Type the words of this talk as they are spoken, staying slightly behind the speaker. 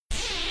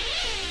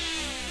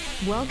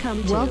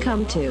Welcome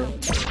to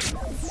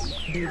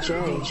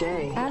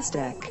DJ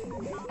Aztec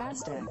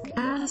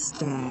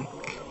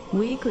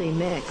Weekly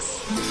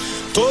Mix.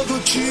 Todo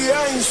dia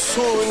a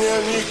insônia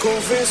me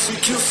convence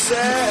que o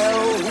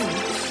céu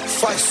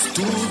faz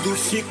tudo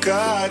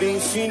ficar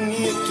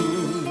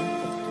infinito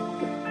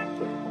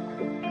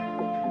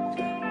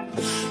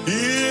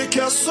e que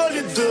a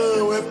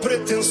solidão é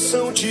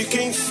pretensão de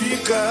quem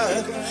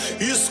fica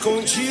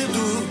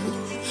escondido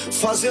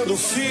fazendo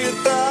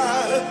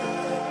fita.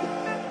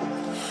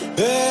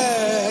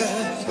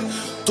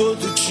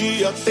 Todo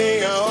dia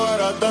tem a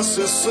hora da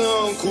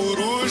sessão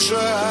coruja.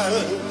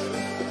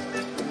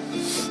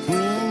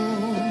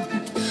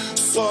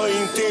 Só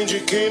entende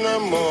quem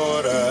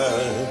namora.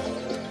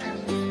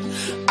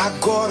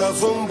 Agora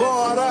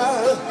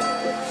vambora.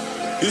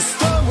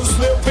 Estamos,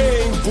 meu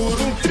bem,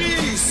 por um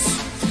triz,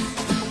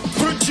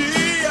 pro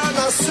dia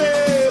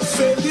nascer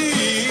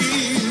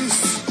feliz,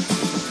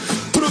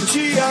 pro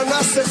dia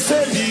nascer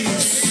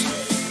feliz.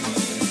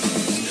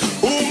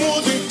 O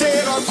mundo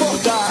inteiro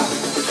acordar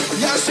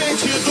e a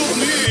gente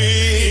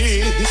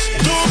dormir.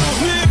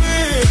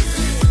 Dormir,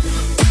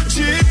 pro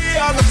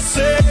dia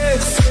nascer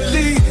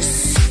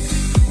feliz,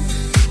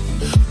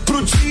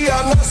 pro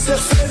dia nascer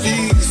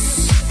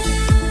feliz.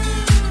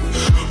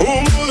 O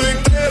mundo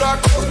inteiro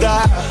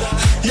acordar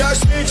e a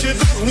gente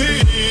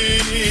dormir.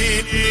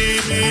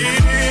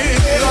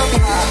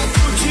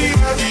 Pro dia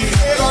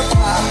inteiro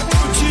acordar,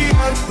 pro dia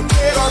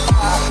inteiro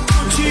acordar,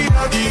 pro dia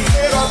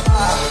inteiro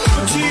acordar,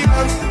 pro dia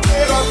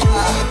inteiro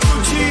acordar,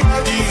 pro dia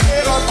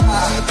inteiro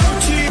acordar, pro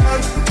dia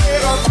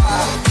inteiro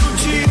acordar, pro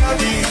dia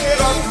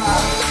inteiro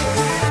acordar.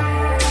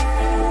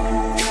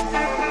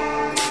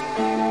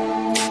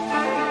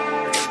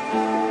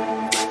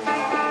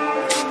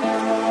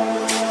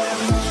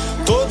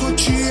 Todo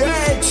dia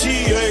é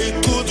dia e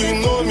tudo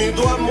em nome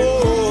do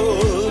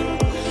amor.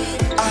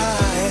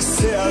 Ah,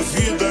 essa é a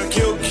vida que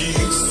eu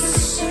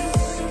quis.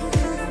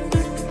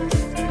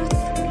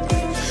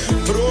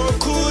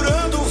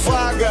 Procurando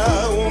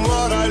vaga, uma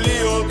hora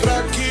ali, outra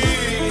aqui,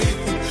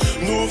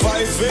 no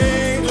vai e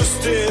vem dos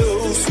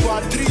teus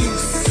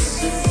quadris.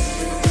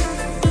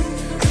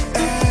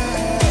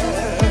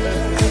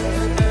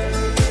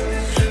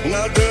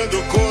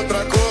 Nadando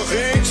contra a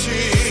corrente,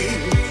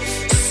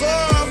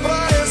 só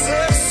pra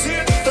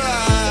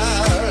exercitar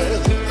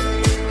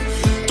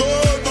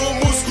todo o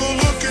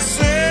músculo que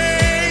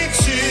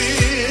sente.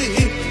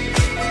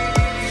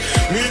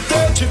 Me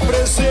dê de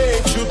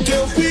presente o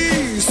teu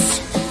bis,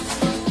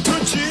 pro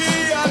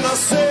dia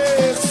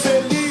nascer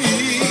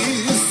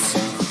feliz,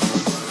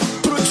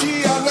 pro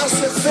dia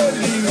nascer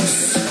feliz.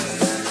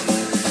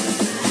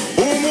 O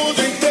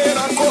mundo inteiro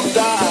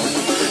acordar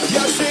e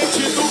a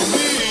gente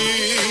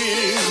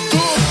dormir.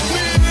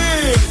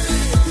 Dormir,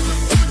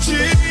 pro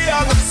dia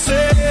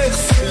nascer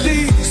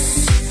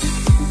feliz,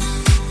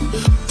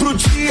 pro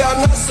dia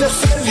nascer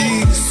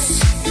feliz.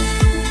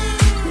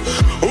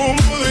 O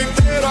mundo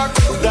inteiro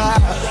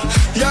acordar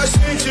e a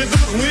gente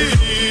dormir.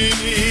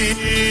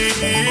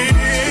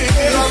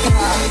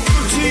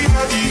 Pro dia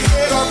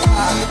inteiro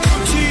acordar, pro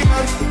dia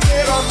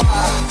inteiro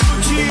acordar, pro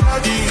dia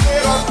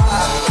inteiro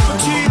acordar, pro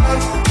dia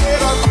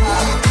inteiro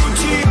acordar, pro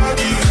dia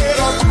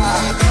inteiro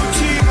acordar, pro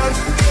dia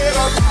inteiro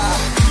acordar,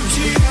 pro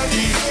dia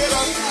inteiro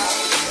acordar.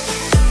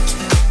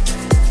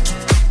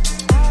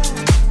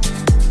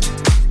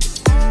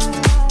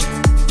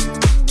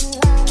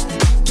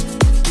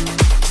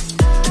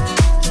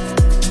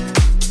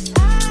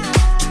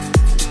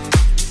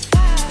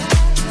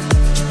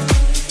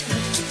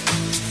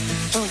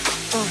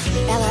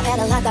 Ela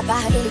era lá da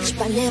Barra, ele de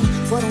Ipanema.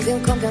 Foram ver um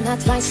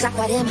campeonato lá em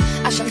Saquarema,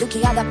 achando que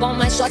ia dar bom,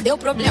 mas só deu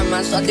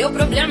problema, só deu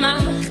problema.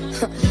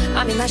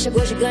 A mina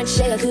chegou gigante,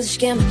 cheia dos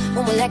esquemas.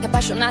 Um moleque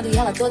apaixonado e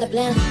ela toda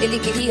plena. Ele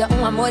queria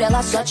um amor,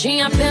 ela só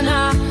tinha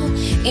pena.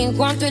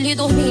 Enquanto ele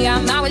dormia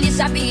mal, ele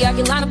sabia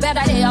que lá no pé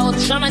da areia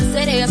outro chama de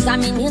sereia. Essa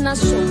menina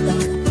solta,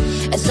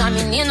 essa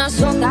menina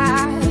solta.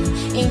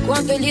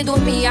 Enquanto ele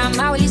dormia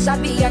mal, ele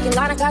sabia que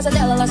lá na casa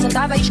dela ela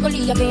sentava e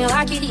escolhia quem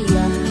ela queria.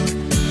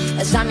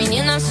 Essa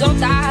menina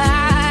solta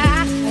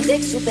vai ter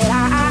que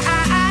superar,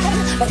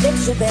 vai ter que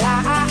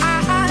superar.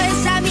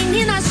 Essa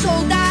menina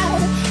solta,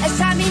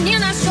 essa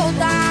menina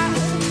solta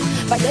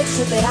vai ter que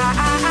superar,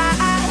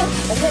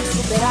 vai ter que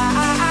superar.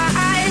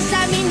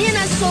 Essa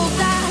menina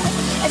solta,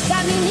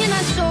 essa menina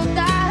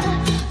solta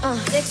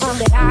tem que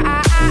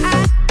superar,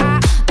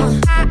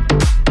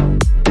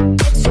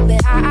 tem que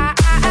superar,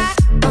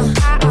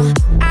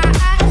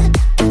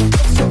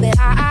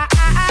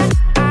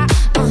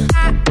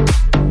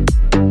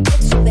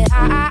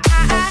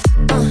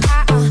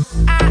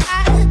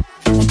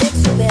 tem que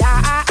superar.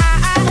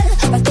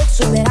 Vai ter que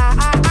superar.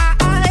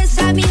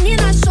 Essa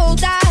menina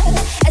solta,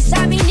 essa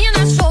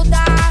menina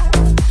solta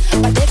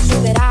vai ter que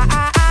superar,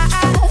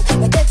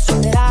 vai ter que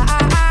superar.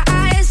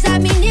 Essa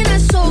menina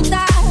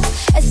solta,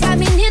 essa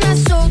menina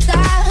solta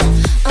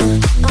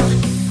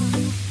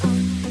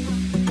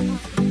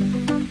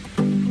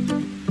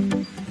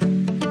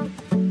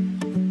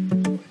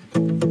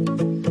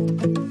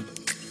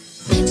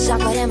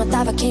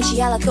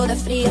toda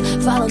fria,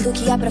 falando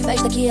que ia pra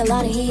festa que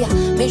ela nem ria.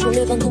 Mesmo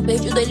levando um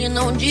perdido, ele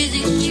não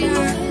desistia.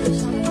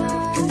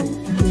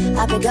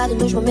 Apegado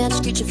nos momentos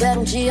que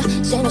tiveram um dia,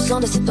 sem noção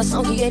da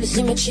situação que ele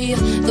se metia,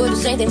 doido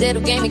sem entender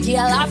o game que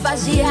ela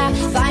fazia.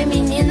 Vai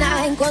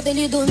menina, enquanto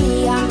ele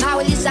dormia,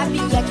 mal ele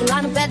sabia que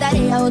lá no pé da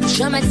areia outro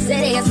chama de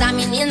sereia. Essa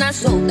menina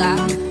solta,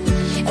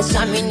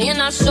 essa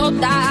menina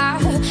solta.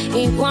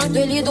 Enquanto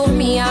ele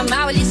dormia,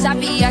 mal ele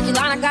sabia que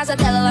lá na casa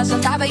dela ela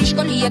sentava e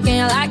escolhia quem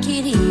ela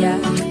queria.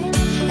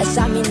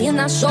 Essa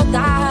menina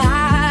solta,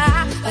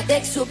 vai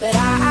ter que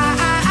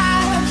superar,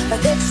 vai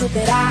ter que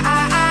superar,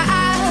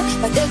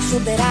 vai ter que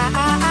superar.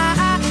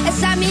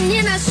 Essa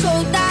menina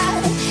solta,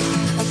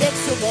 vai ter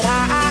que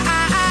superar,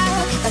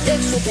 vai ter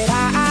que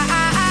superar,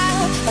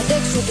 vai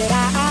ter que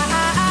superar.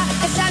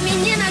 Essa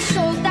menina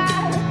solta,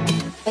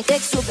 vai ter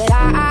que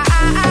superar,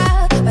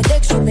 vai ter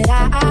que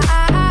superar.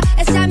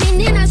 Essa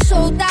menina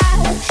solta,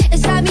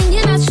 essa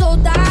menina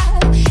solta.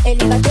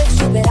 Ele vai ter que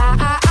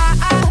superar,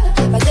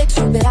 vai ter que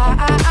superar.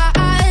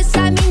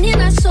 Essa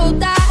menina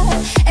solta,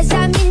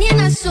 essa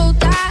menina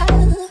solta.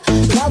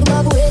 Logo,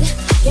 logo ele,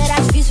 que era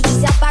difícil de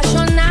se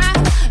apaixonar.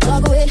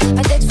 Logo ele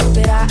vai ter que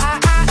superar,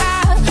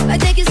 vai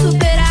ter que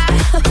superar,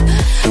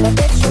 vai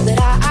ter que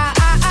superar,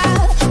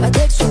 vai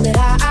ter que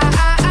superar.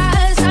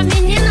 Essa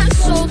menina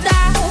solta,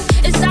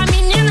 essa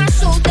menina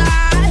solta,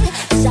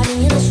 essa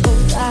menina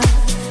solta.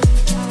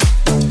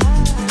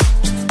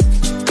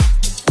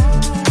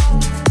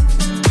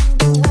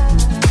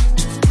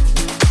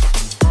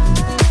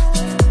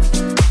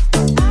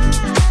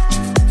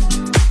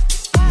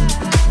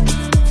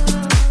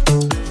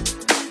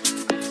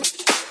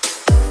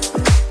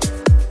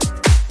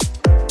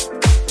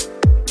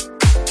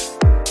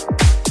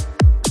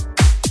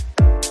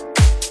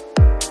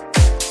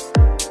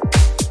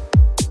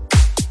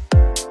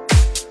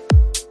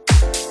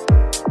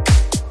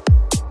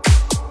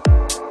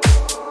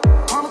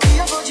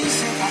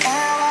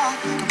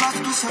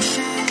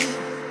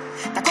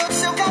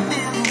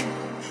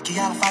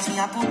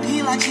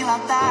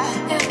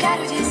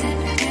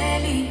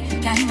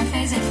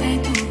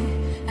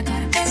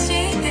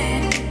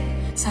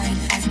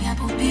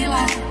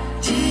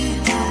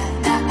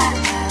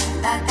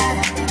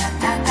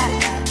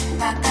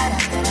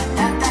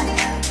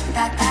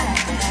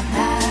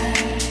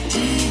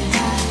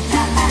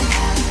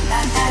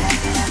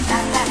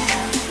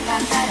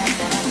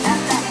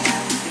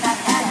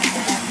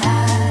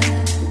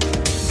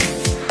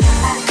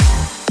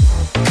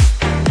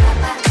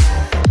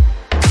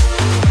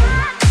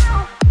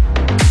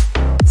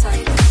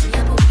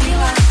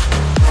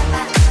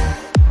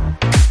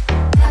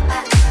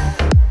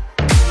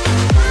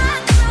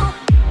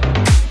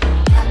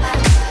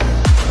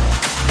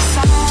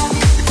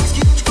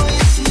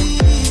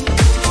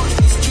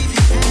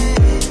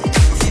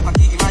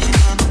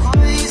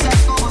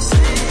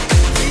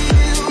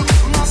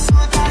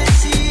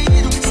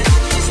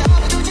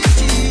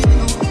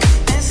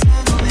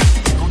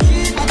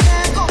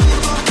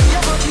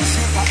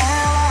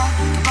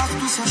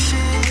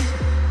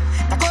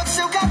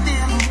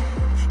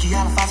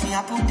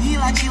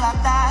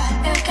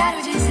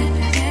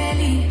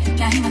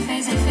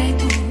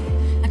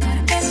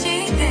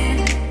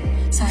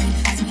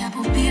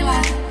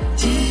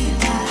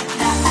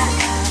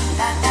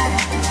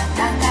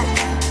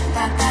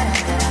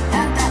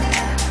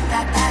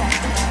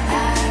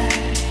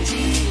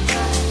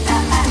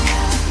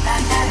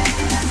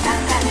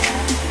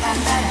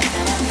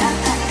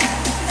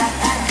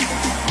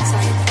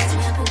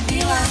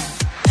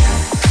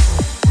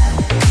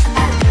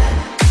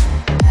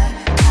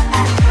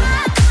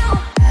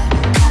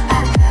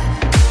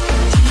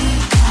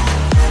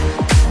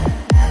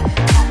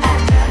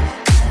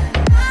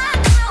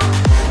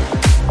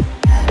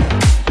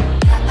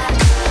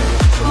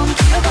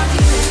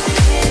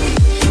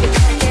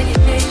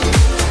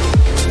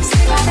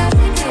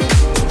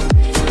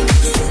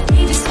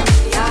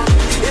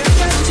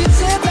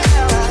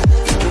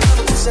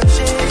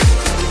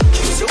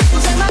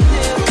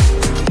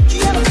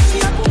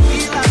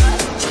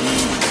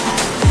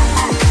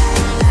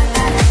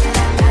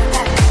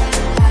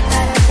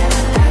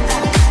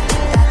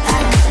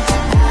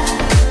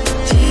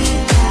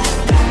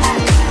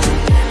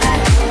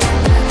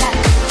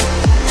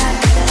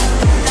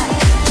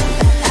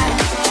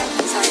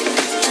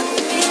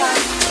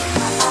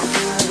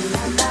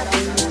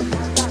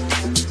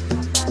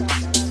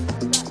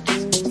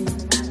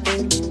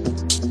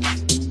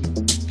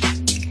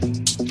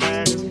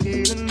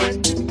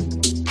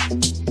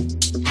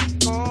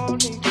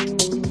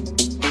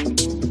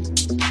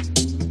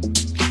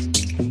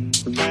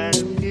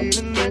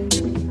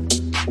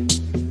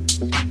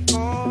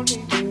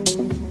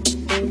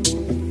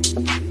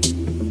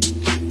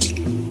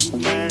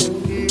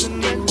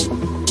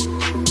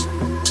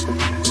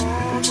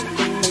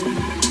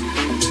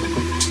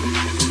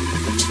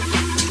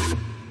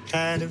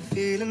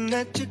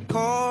 that you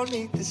called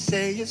me to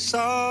say you're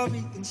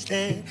sorry.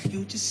 Instead,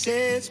 you just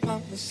say it's my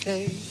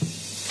mistake.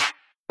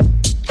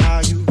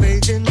 Are you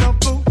waging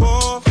up a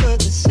war for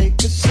the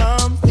sake of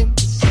something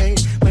to say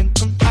when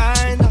I'm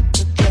high not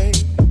to play?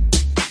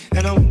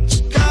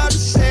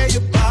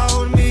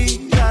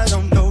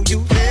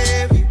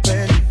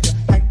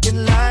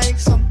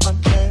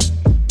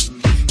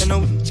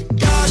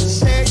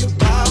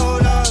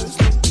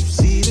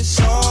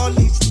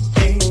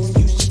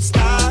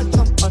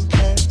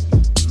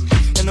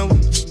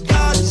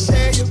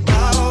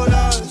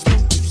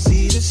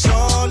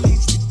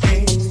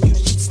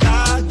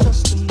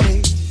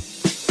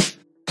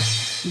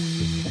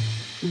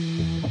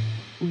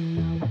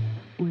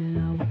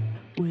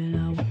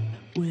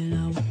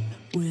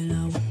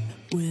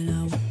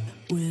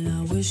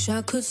 wish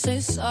I could say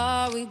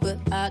sorry, but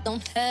I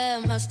don't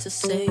have much to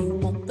say. You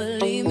won't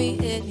believe me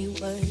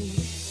anyway.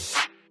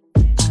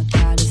 I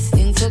got a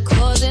thing for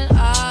causing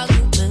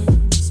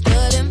arguments,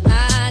 but in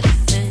my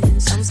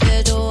defense, I'm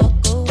scared to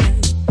walk away.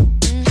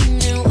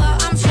 And what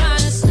I'm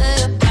trying to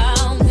say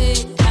about me,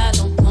 I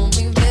don't know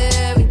me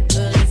very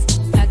well if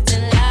I'm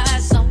acting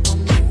like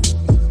someone new.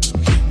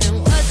 And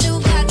what you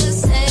got to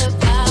say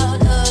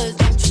about us,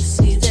 don't you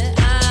see that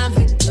I'm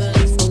here, but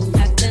if I'm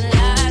acting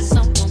like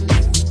someone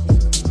new.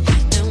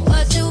 And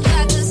what you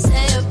got to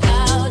say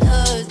about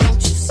us,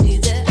 don't you see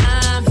that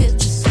I'm here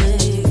to say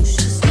you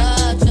should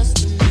start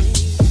trusting me.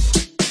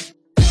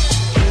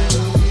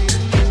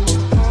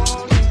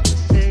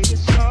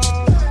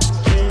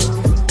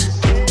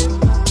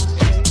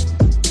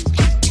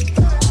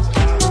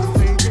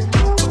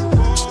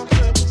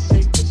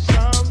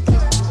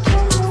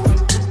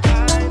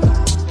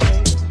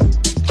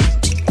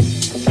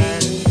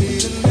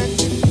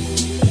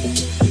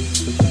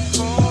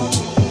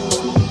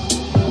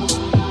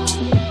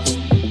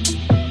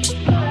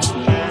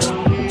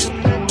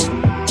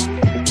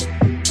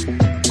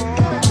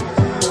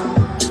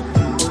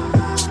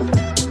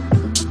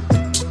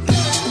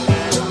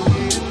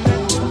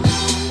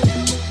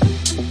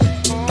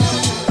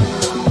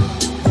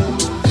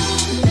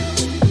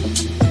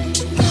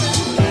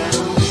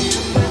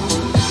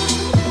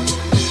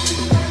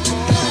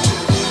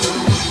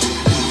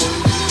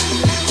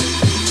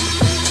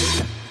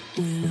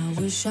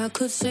 I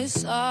could say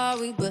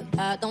sorry, but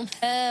I don't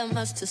have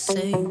much to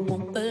say. You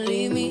won't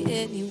believe me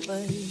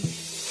anyway.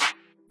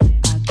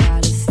 I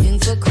got a thing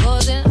for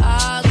causing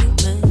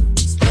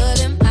arguments,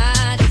 but in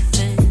my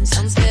defense,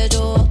 I'm scared to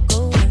walk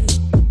away.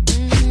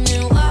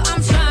 And what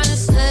I'm trying to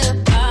say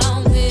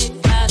about me,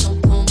 I don't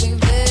know me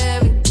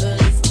very well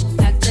if I'm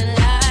acting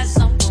like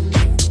someone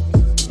new.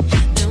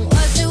 And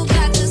what you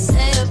got to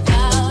say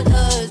about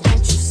us,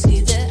 don't you see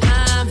that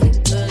I'm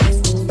here, but if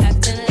I'm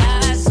acting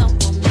like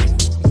someone new.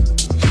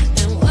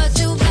 What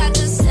you got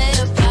to say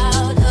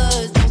about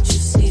us, don't you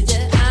see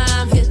that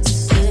I'm here to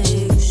say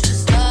you should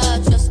start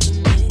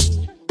trusting me.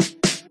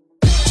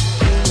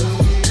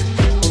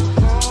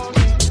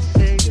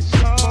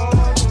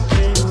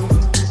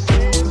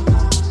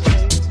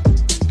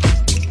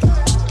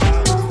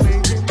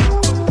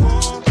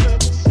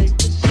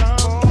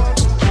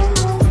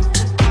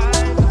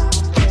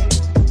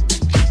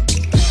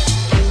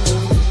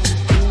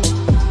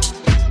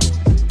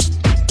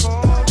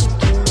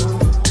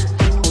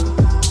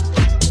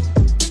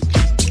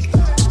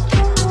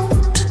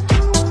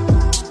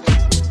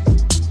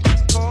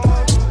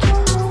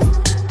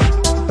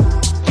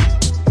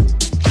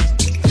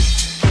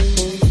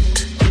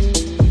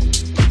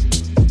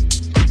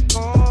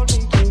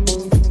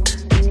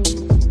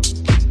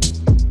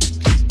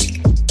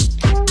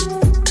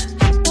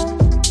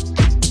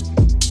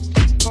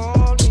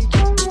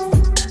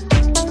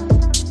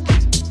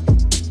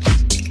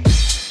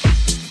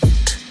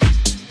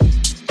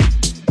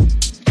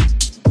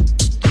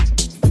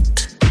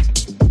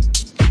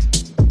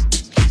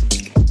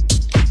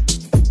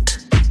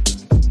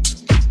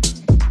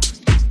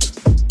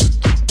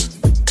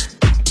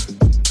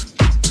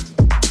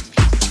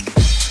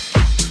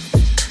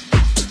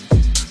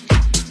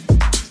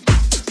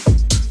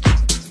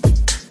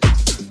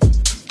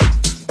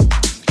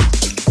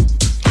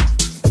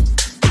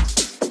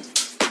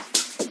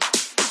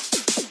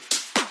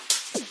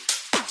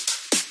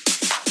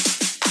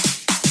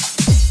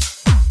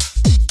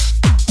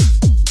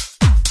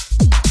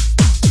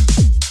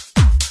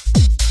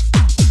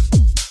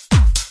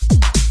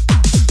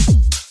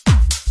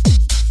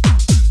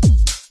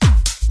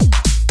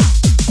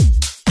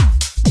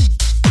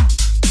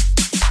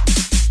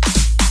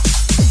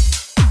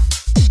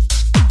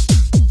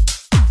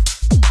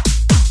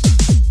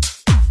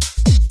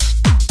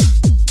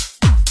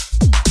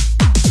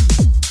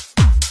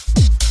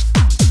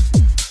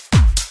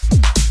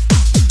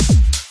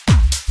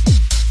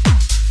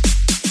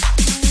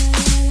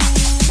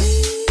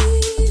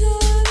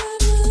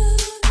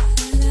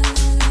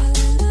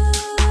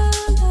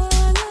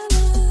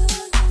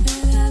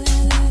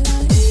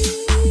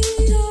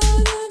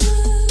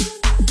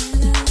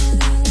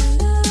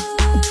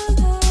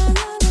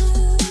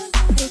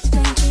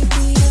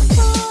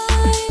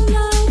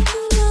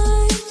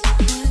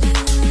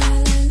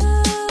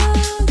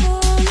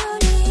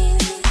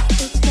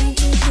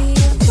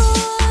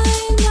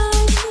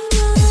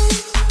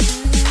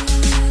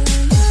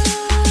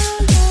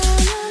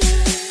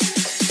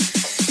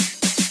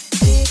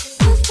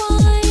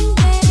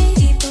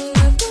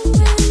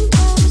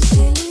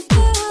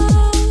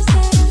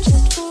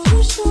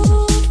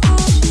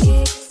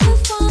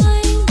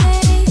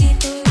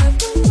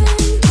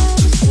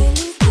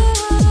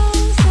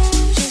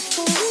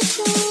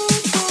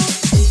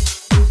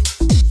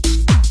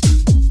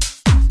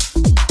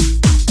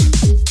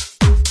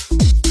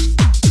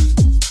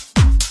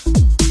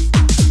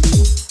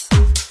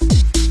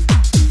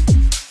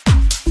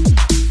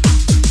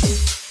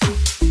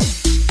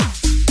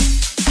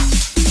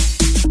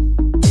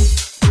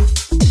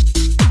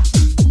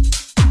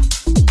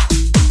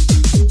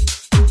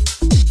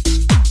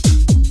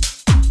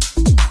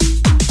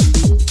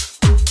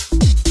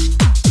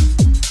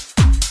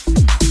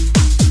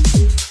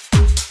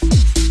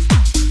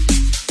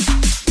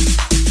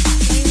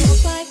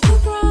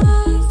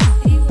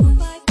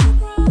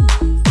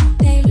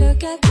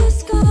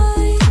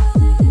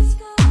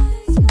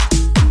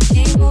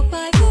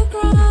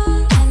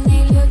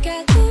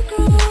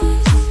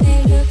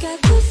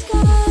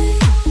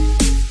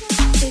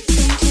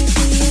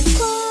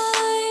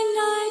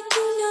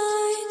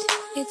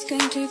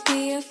 going to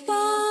be a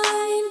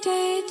fine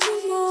day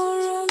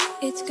tomorrow.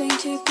 It's going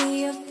to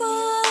be a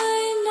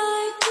fine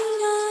night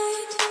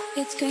tonight.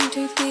 It's going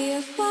to be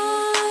a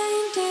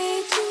fine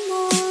day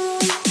tomorrow.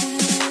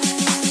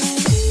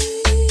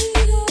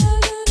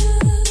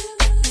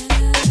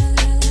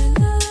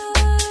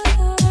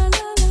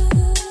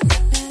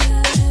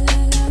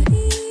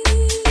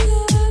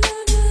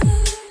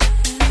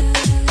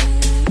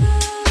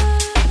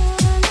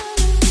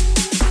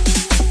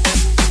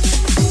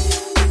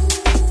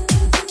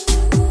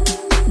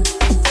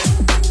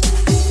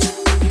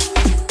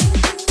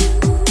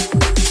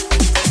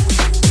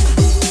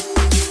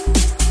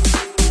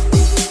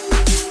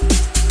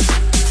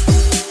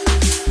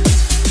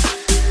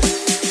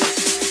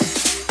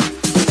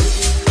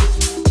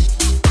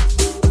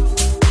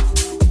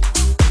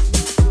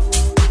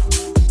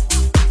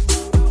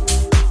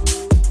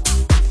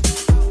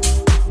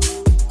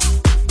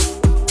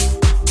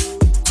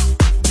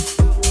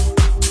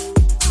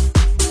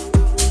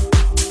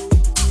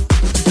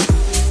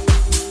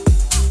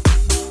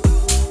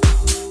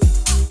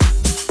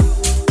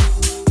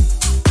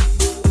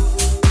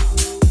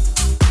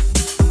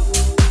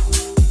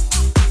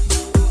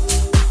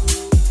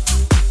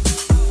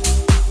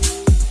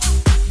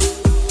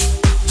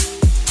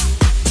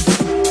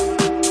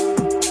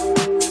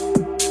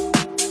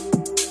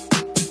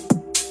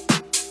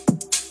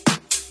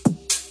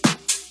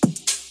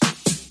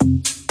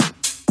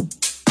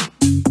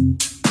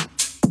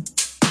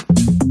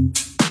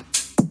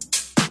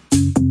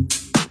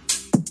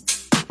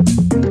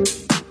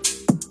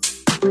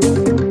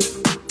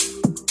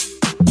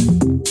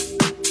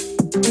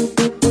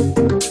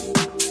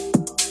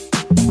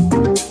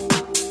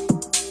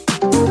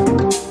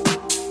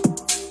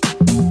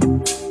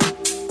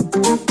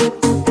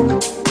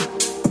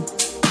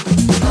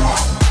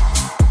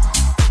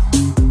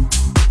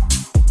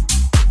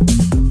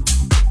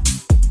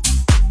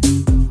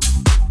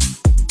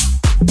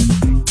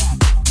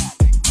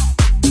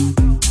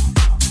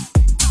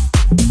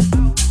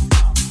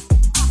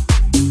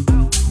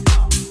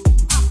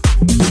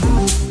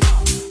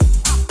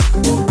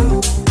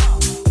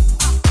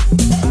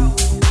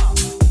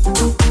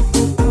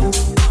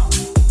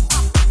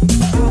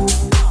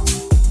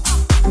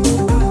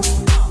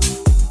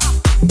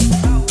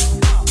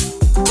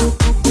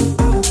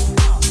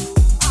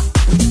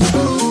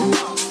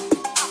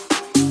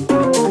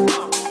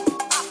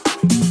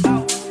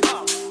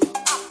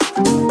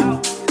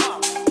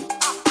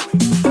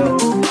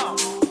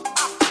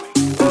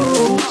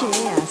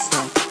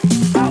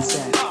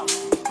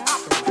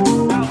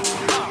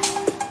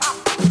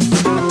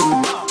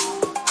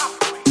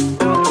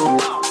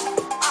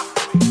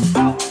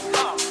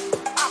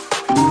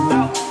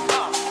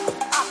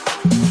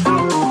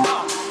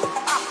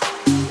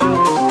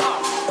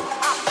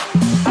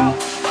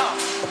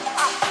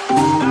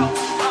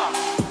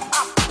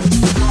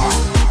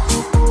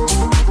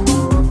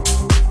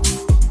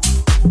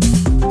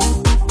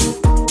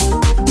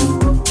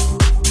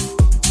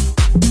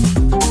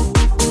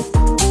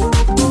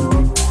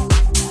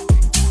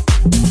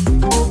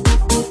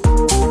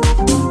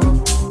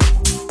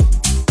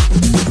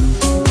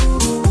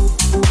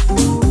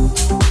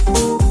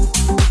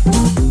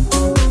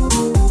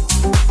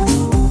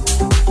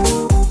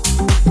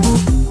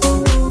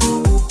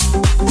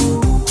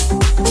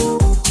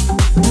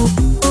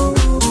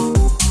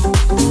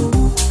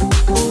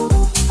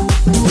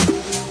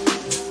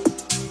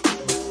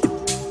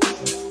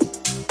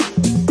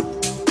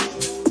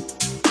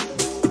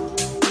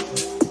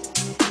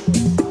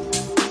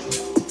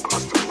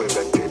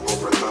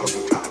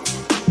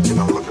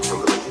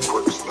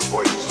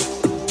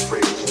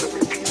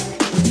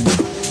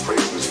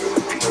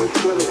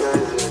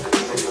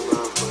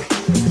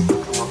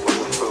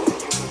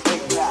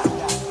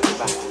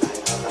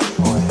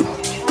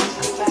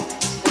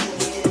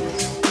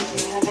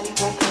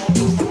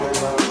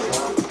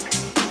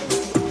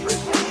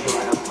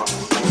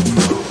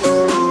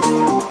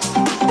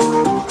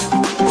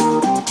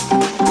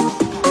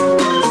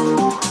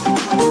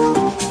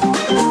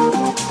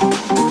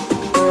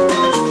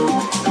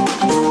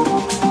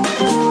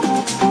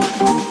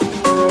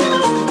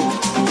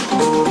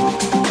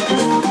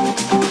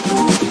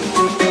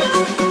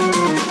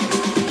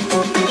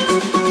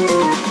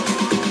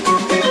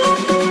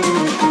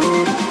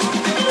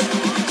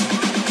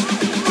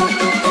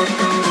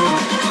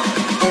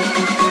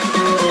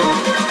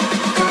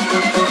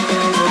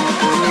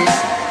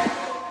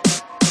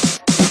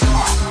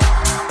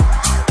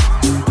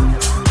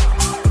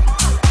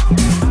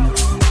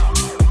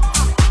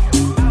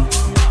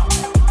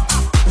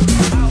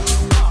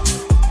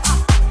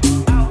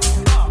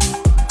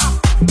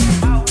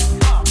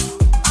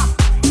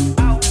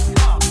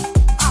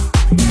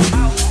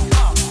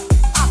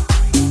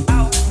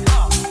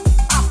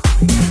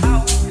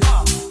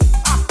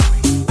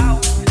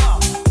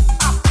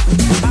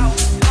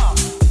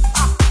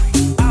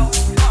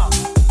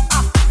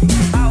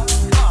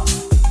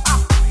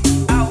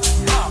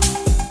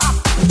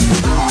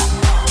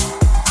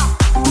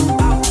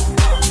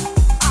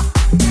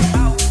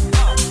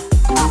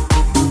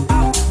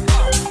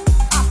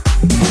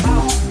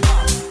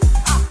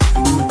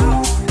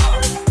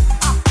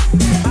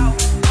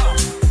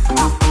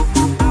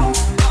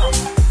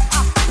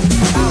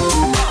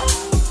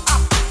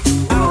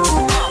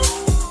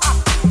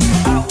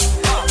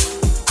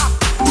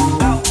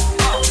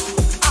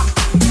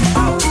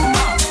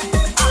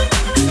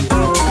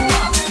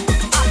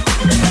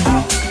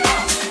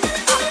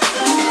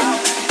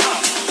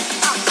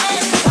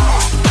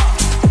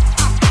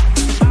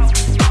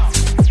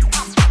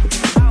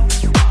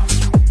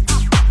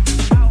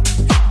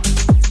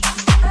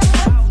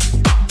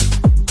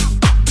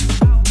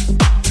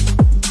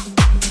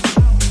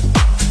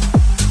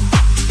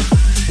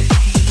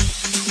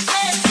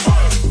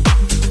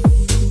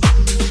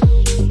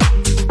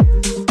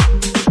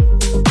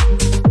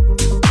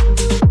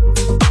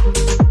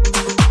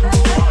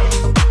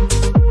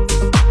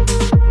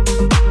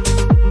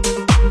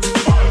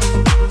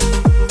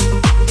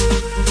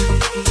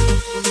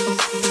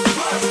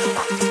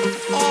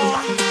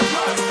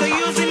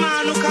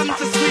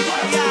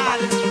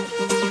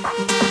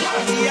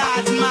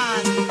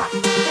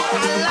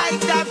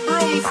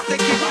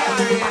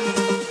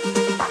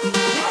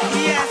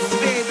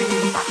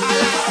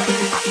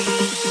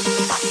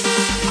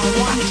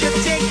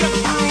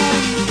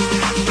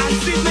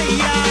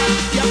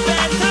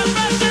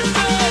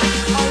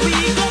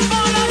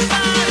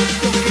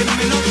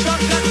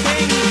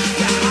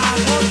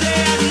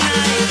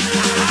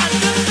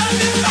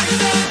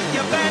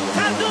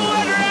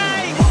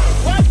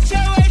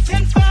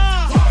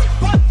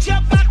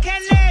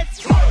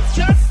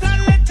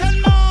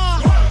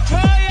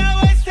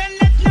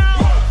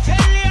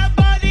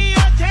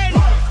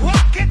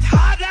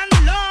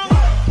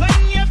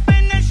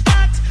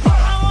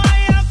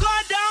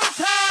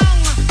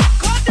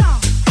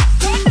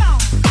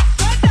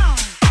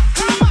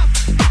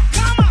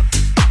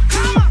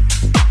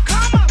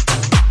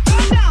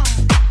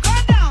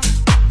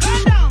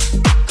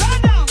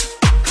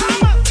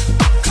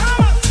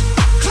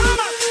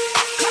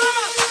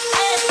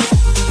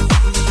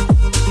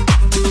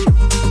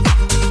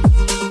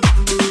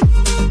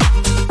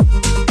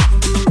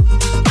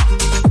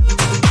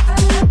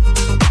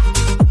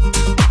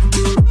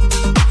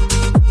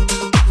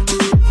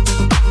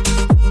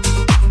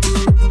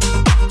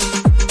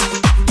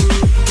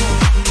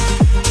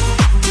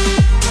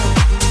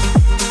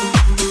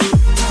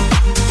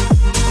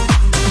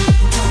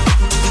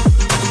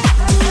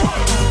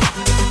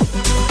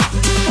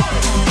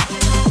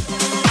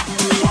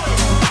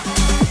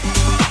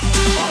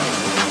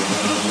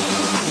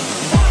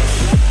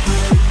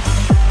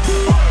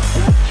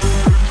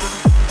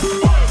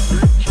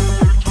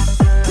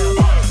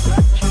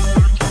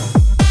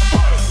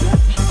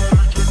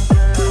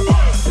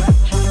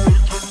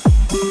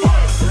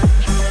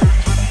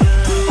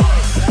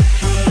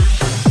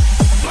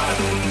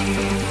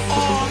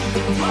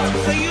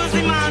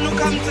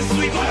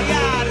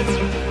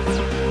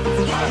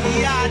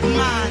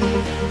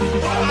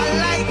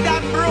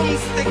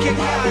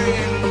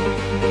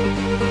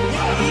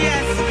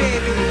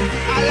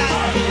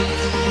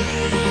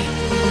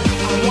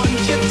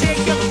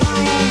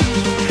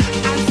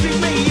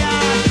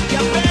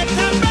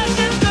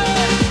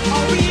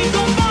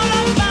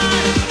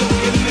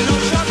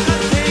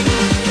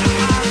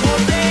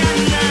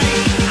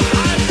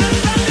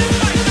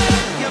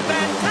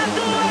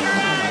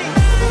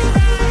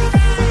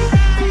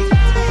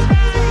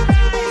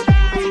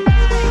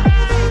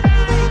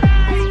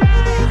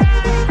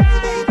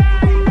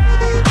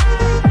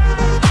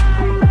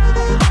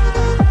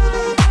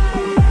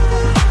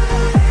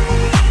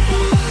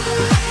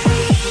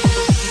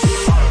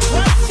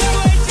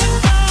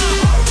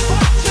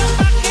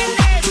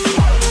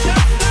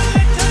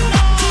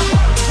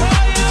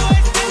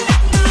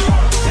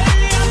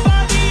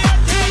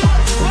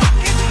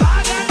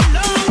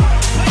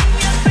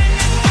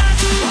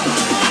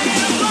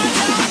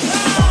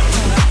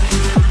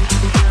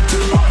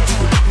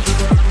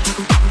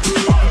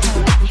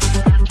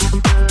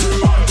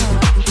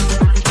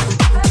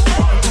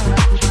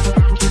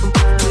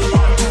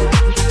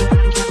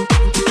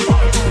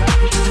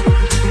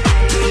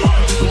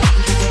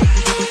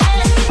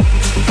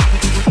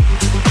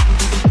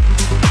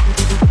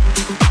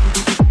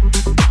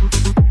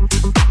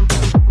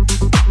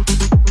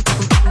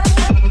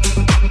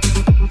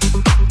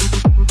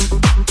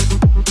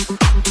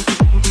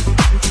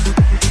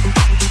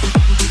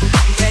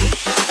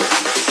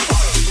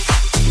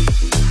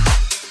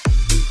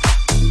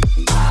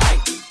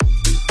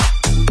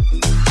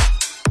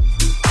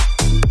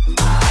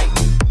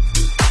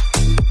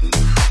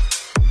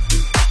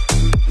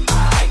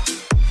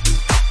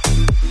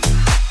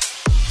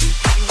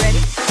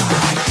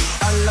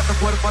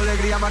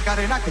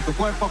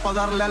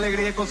 Darle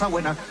alegría y cosa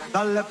buena.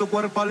 Dale a tu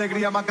cuerpo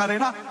alegría,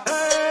 Macarena.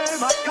 ¡Hey,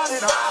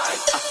 Macarena!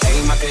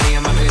 Hey, Macarena,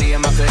 Macarena,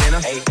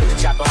 Macarena. Hey, put the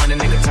chopper on the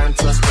nigga, turn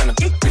to a sprinter.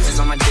 Bitches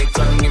on my dick,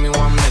 tell them give me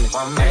 1 minute.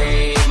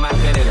 Hey,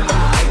 Macarena.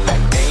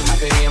 Hey,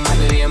 Macarena,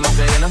 Macarena,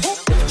 Macarena.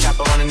 Put the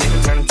chopper on the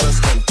nigga, turn to a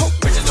sprinter.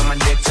 Bitches on my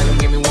dick, tell them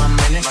give me 1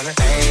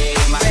 minute. Hey,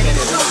 Macarena.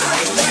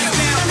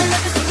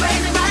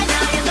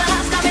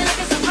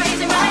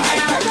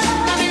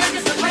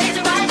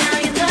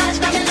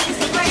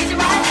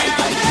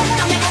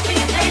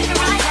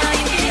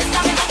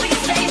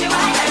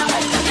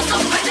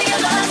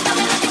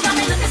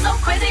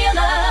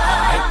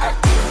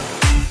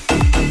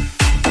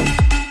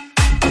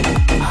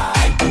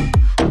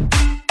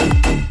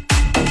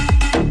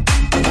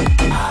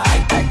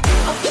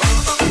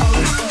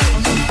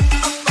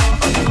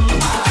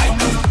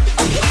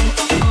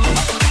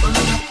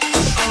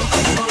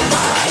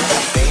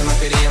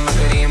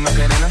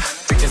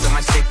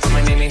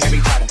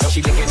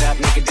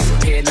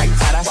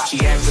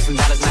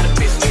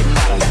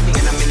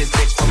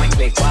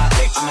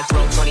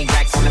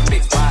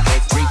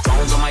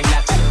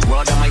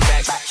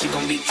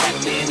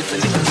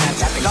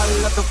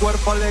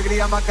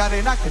 Alegría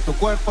Macarena, que tu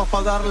cuerpo es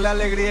para darle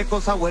alegría y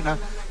cosa buena.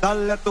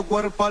 Dale a tu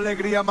cuerpo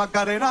alegría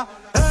Macarena.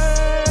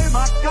 Hey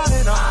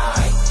Macarena.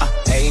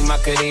 Hey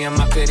Macarena,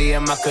 Macarena,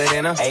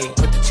 Macarena. Hey,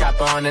 put the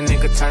chopper on the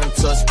nigga, turn him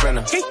to a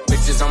sprinter.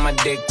 Bitches on my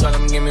dick, tell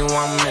them give me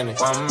 1 minute.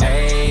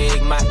 Hey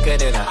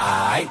Macarena.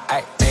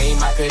 Hey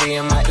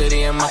Macarena,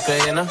 Macarena,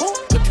 Macarena.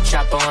 Put the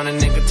chopper on a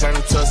nigga, turn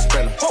him to a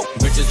sprinter.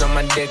 Bitches on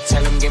my dick,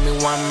 tell him give me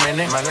 1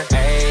 minute.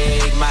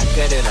 Ayy,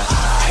 Macarena.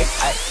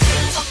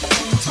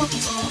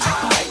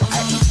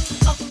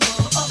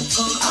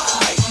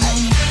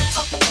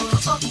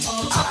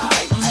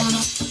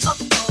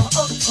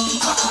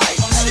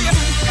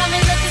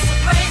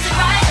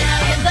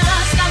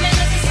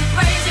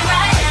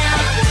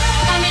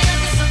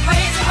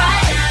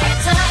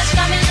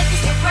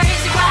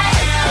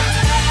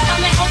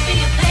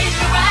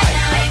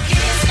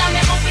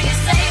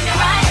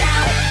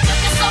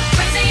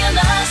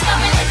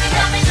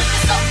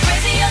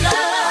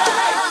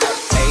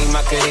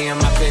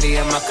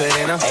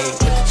 Macarena. Ayy,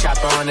 put the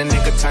chopper on a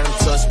nigga, turn him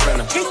to a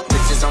sprinter.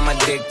 Bitches on my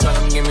dick, tell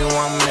him give me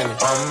 1 minute.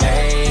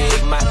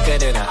 Ayy,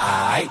 Macarena.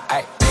 Ayy,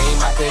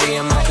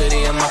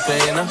 Macarena,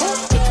 Macarena.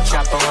 Put the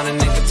chopper on a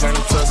nigga, turn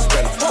him to a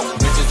sprinter.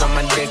 Bitches on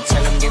my dick,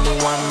 tell him give me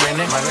 1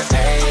 minute.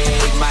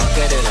 Ayy,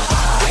 Macarena.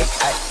 Ayy,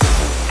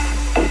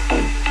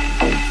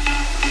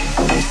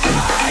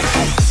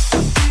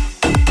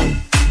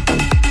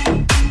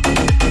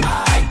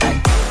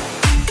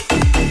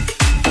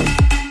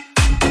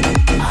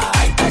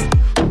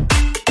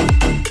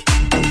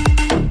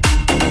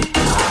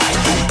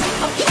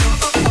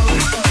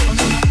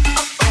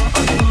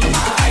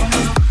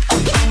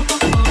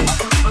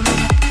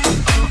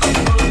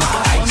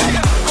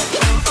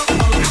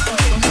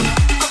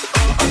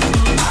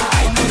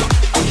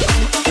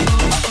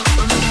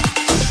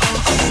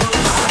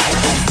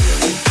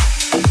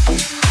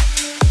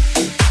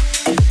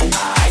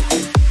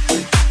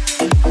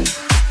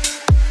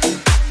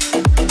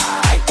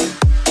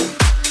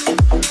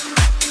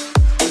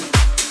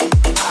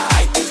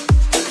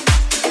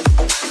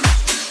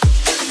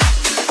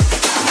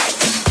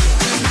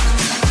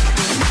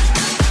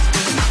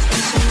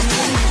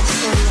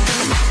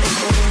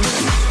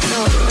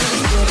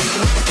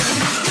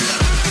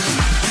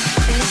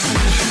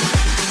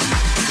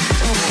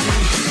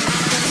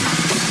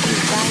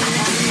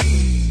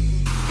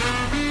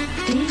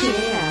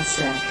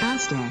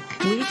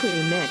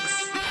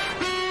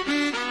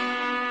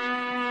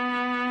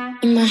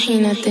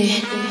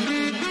 Imagínate,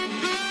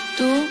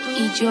 tú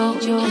y yo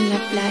en la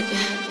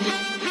playa,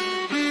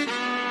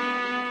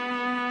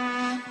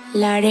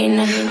 la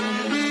arena,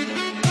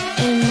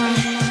 el mar,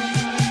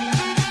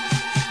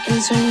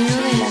 el sonido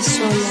de las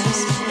olas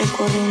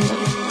recorriendo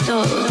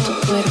todo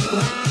tu cuerpo.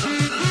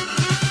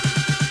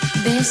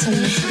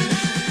 Bésame,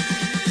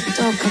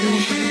 tócame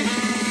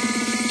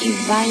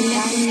y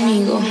baila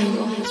conmigo.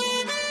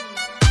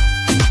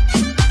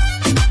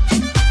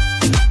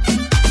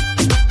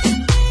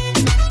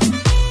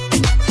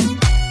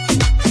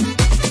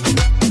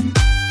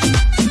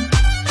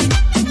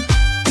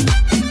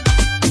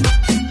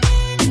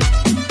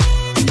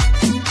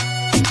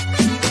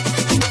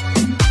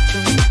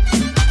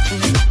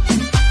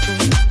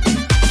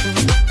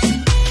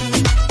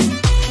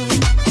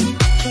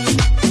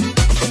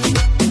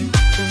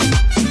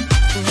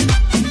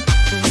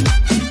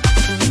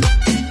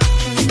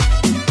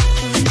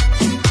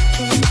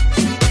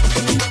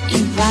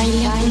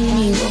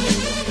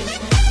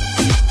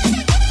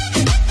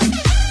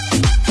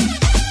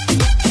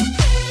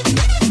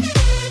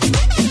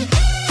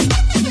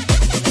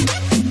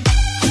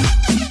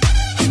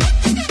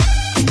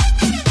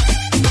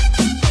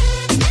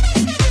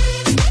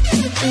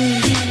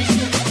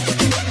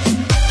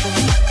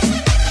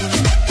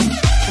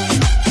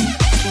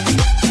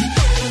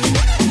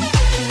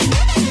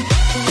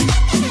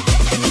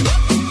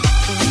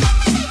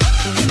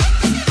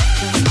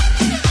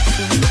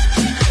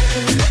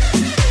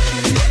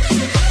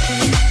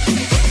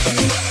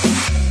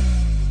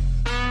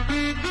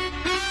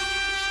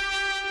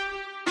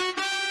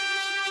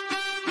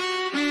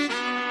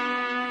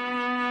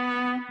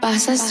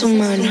 Pasa su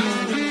mano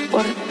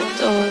por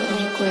todo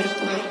mi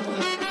cuerpo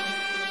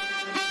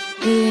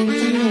y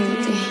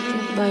lentamente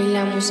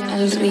bailamos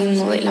al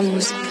ritmo de la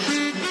música.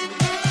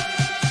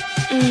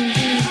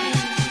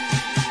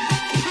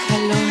 Qué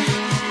calor.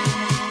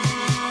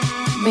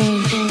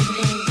 Ven,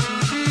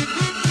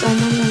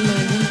 toma mi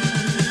mano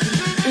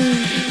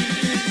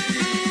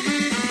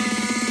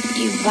y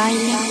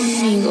baila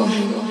conmigo.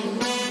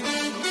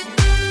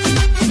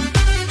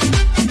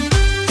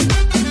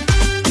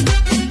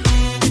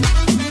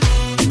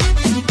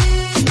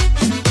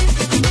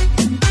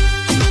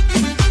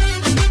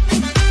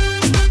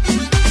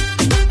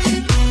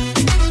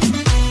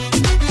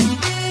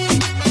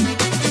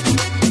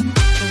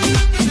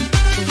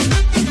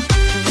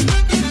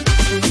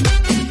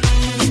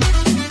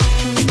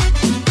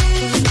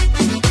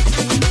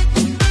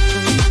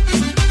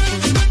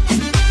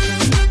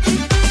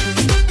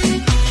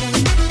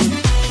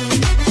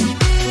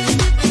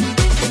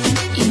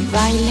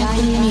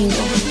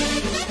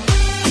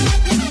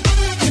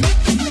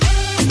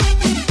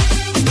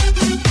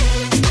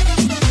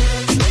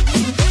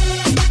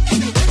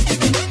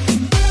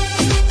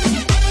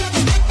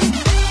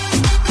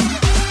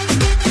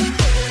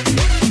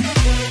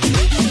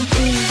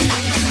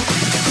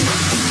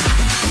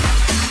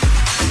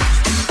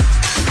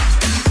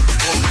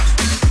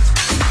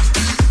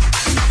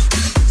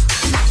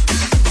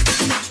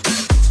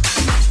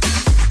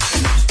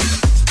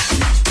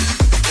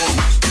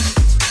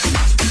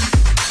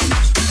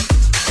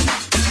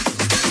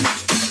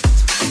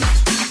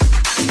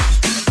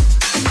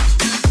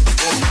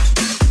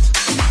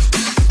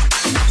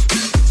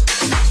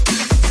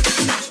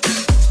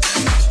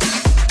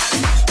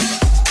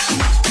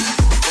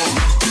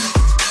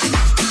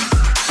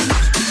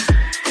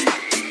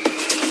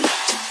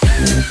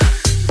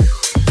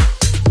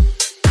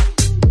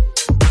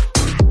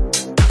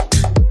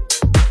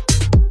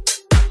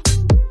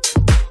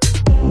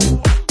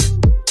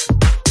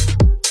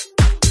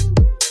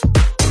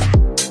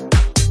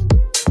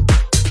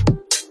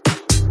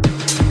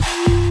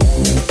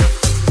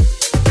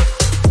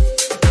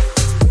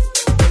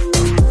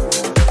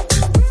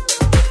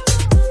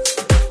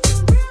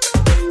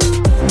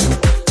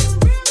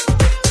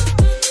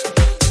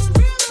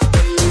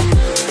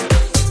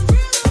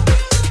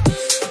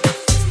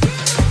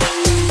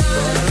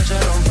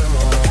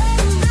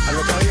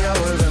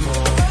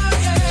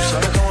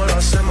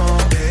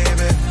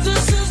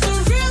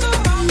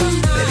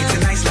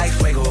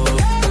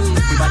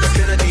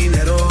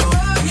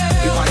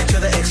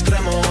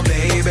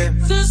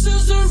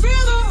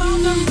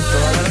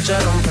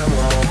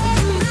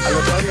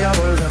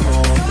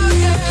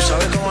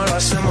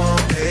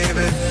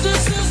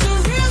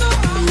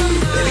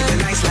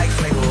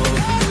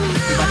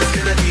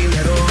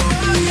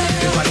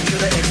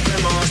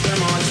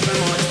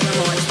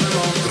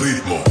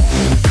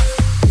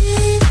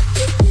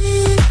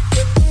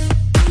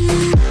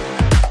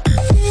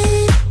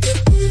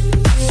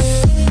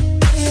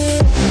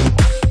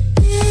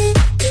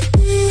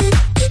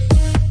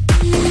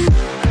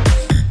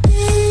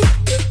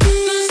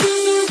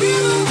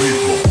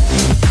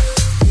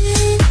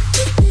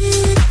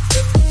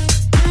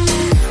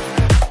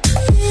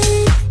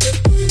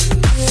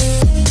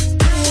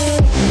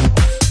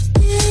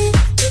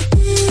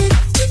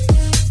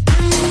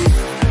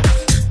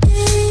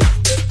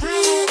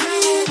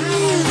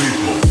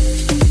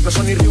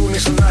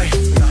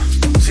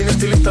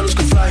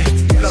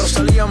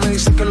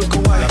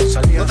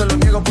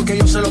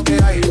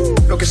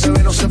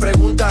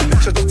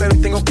 despierto pero y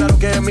tengo claro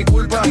que es mi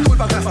culpa.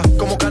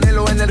 Como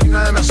Canelo en el ring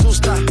nadie me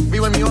asusta.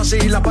 Vivo en mi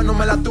oasis y la paz no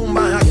me la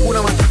tumba.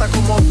 Hakuna Matata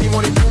como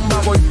Timon y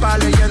Pumba. Voy pa'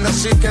 leyenda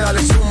así que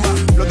dale zumba.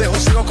 Los dejo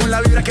ciego con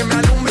la vibra que me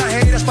alumbra.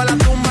 Heiras pa' la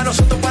tumba,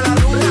 nosotros pa' la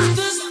rumba.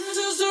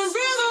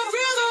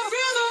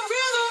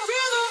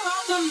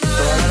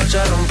 Toda la noche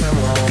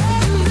rompemos,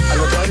 al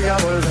otro día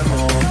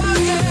volvemos.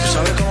 Tú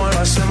sabes cómo lo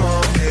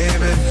hacemos,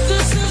 baby.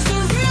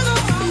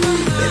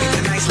 Baby,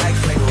 tonight's like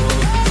fuego.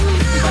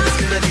 Mi body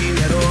tiene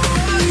dinero.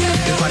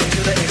 El party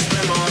to the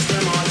extremo,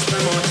 extremo,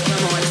 extremo,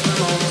 extremo,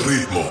 extremo.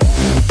 Ritmo.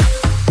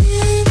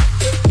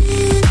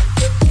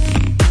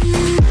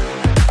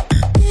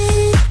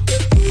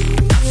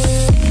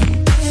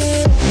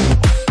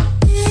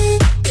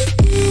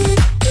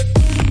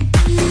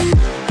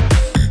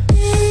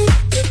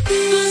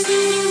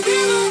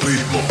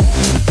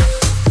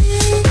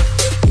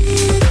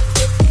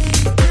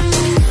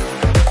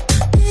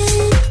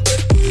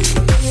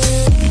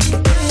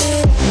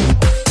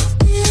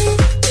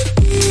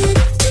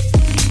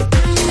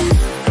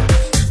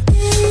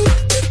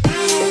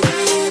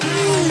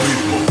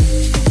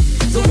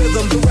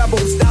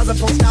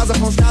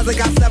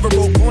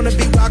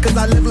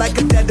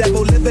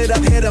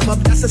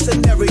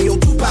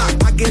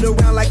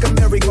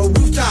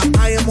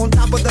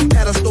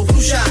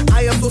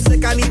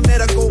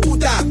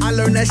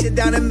 Shit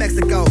down in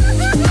Mexico.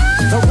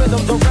 The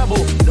rhythm, the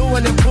rebel, new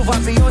and improve, I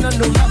be on a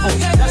new level.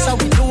 That's how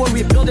we do it,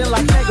 we build it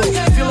like Lego.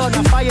 Feel on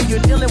a fire, you're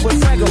dealing with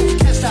Fuego.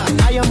 Can't stop,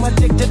 I am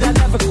addicted, I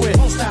never quit.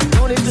 Don't stop,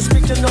 no need to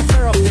speak to no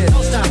therapist.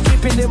 Don't stop,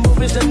 keeping it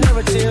moving's the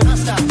narrative. Don't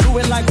stop, do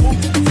it like whoop,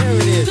 there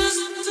it is.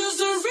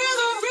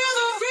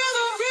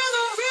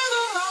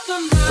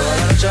 Toda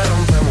la noche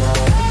rompemos,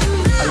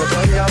 al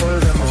otro día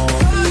volvemos.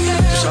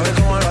 Tú sabes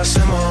cómo lo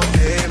hacemos,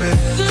 baby.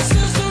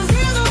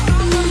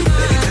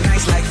 Baby,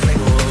 tonight's like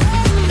fuego.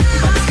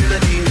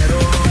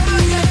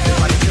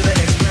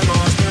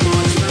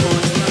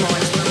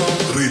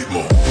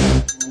 Ritmo.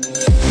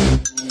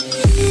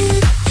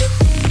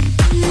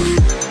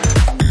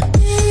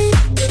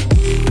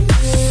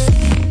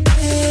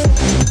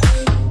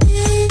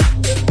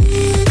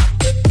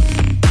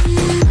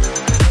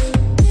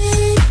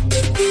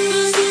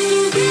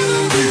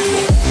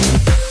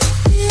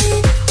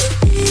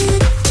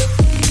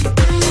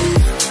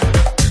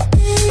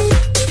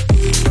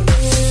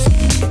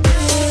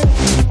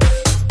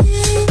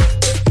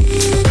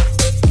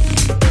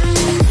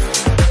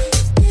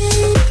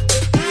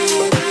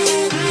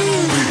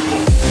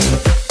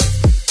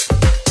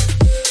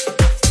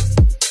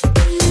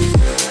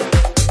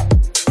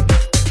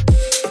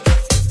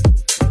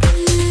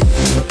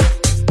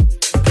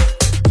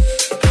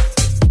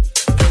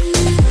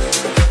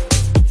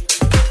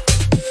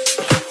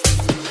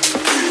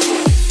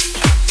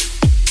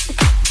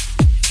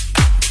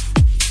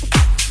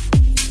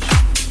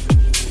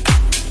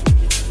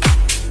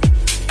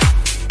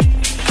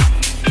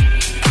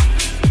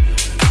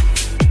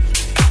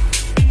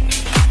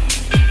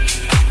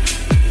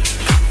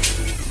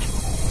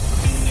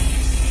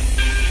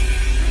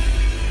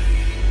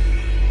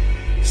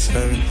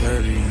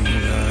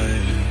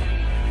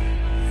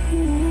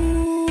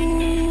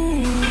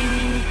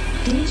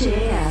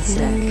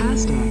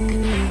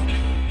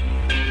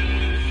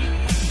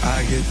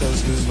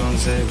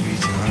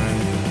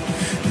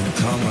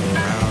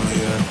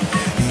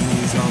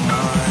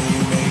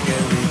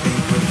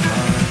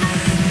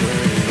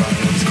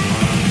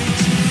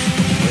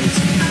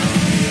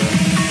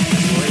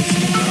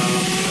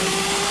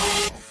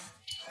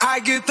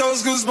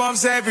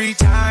 Goosebumps every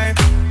time.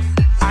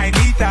 I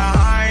need the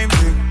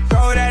Heimlich,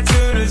 throw that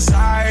to the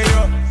side.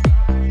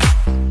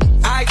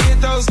 I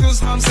get those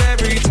goosebumps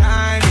every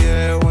time,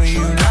 yeah. When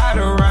you're not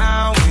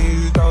around, when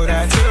you throw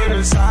that to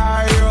the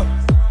side.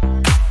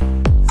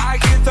 I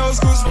get those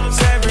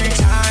goosebumps every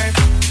time.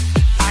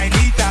 I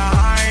need the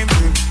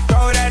Heimlich,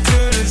 throw that to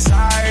the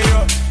side.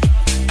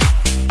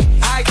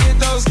 I get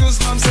those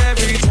goosebumps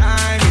every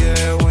time,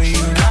 yeah. When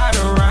you're not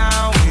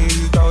around, when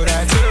you throw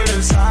that to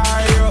the side.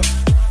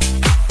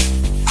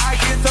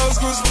 Those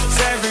goosebumps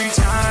every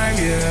time,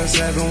 yeah.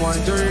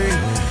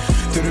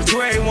 713 through the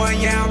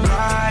 281, yeah, I'm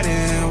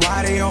riding.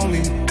 Why they on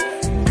me?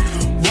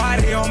 Why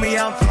they on me?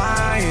 I'm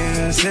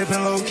flying,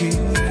 sipping low key.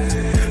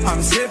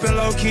 I'm sipping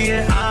low key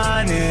in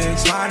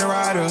Onyx, find a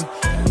rider.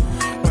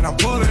 When I'm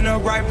pulling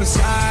up right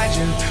beside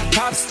you,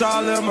 pop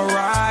star Lil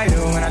Mariah.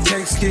 When I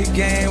take skit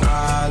game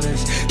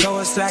wireless, throw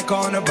a stack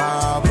on the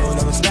Bible.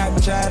 Never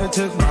Snapchat or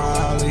took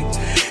Molly.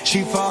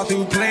 She fall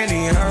through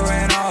plenty, her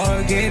and all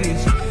her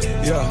guineas,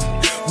 yeah.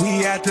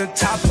 We at the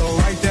top though,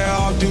 right there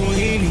off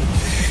Duini,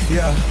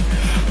 yeah.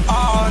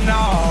 Oh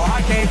no,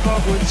 I can't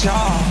fuck with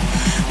y'all.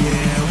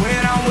 Yeah,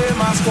 when I'm with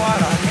my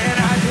squad, I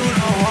cannot do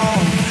no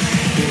wrong.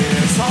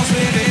 Yeah,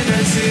 saucepan in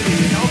the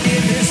city, don't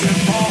get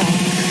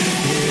misinformed.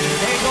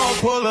 Yeah, they gon'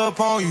 pull up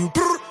on you.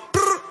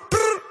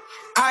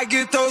 I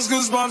get those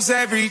goosebumps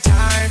every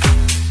time.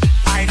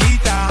 I need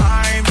the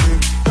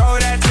Heimlich, throw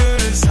that to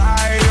the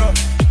side.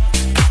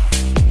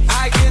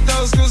 I get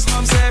those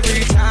goosebumps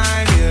every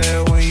time,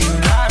 yeah. When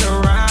you're not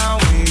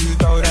around, when you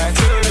throw that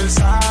to the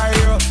side.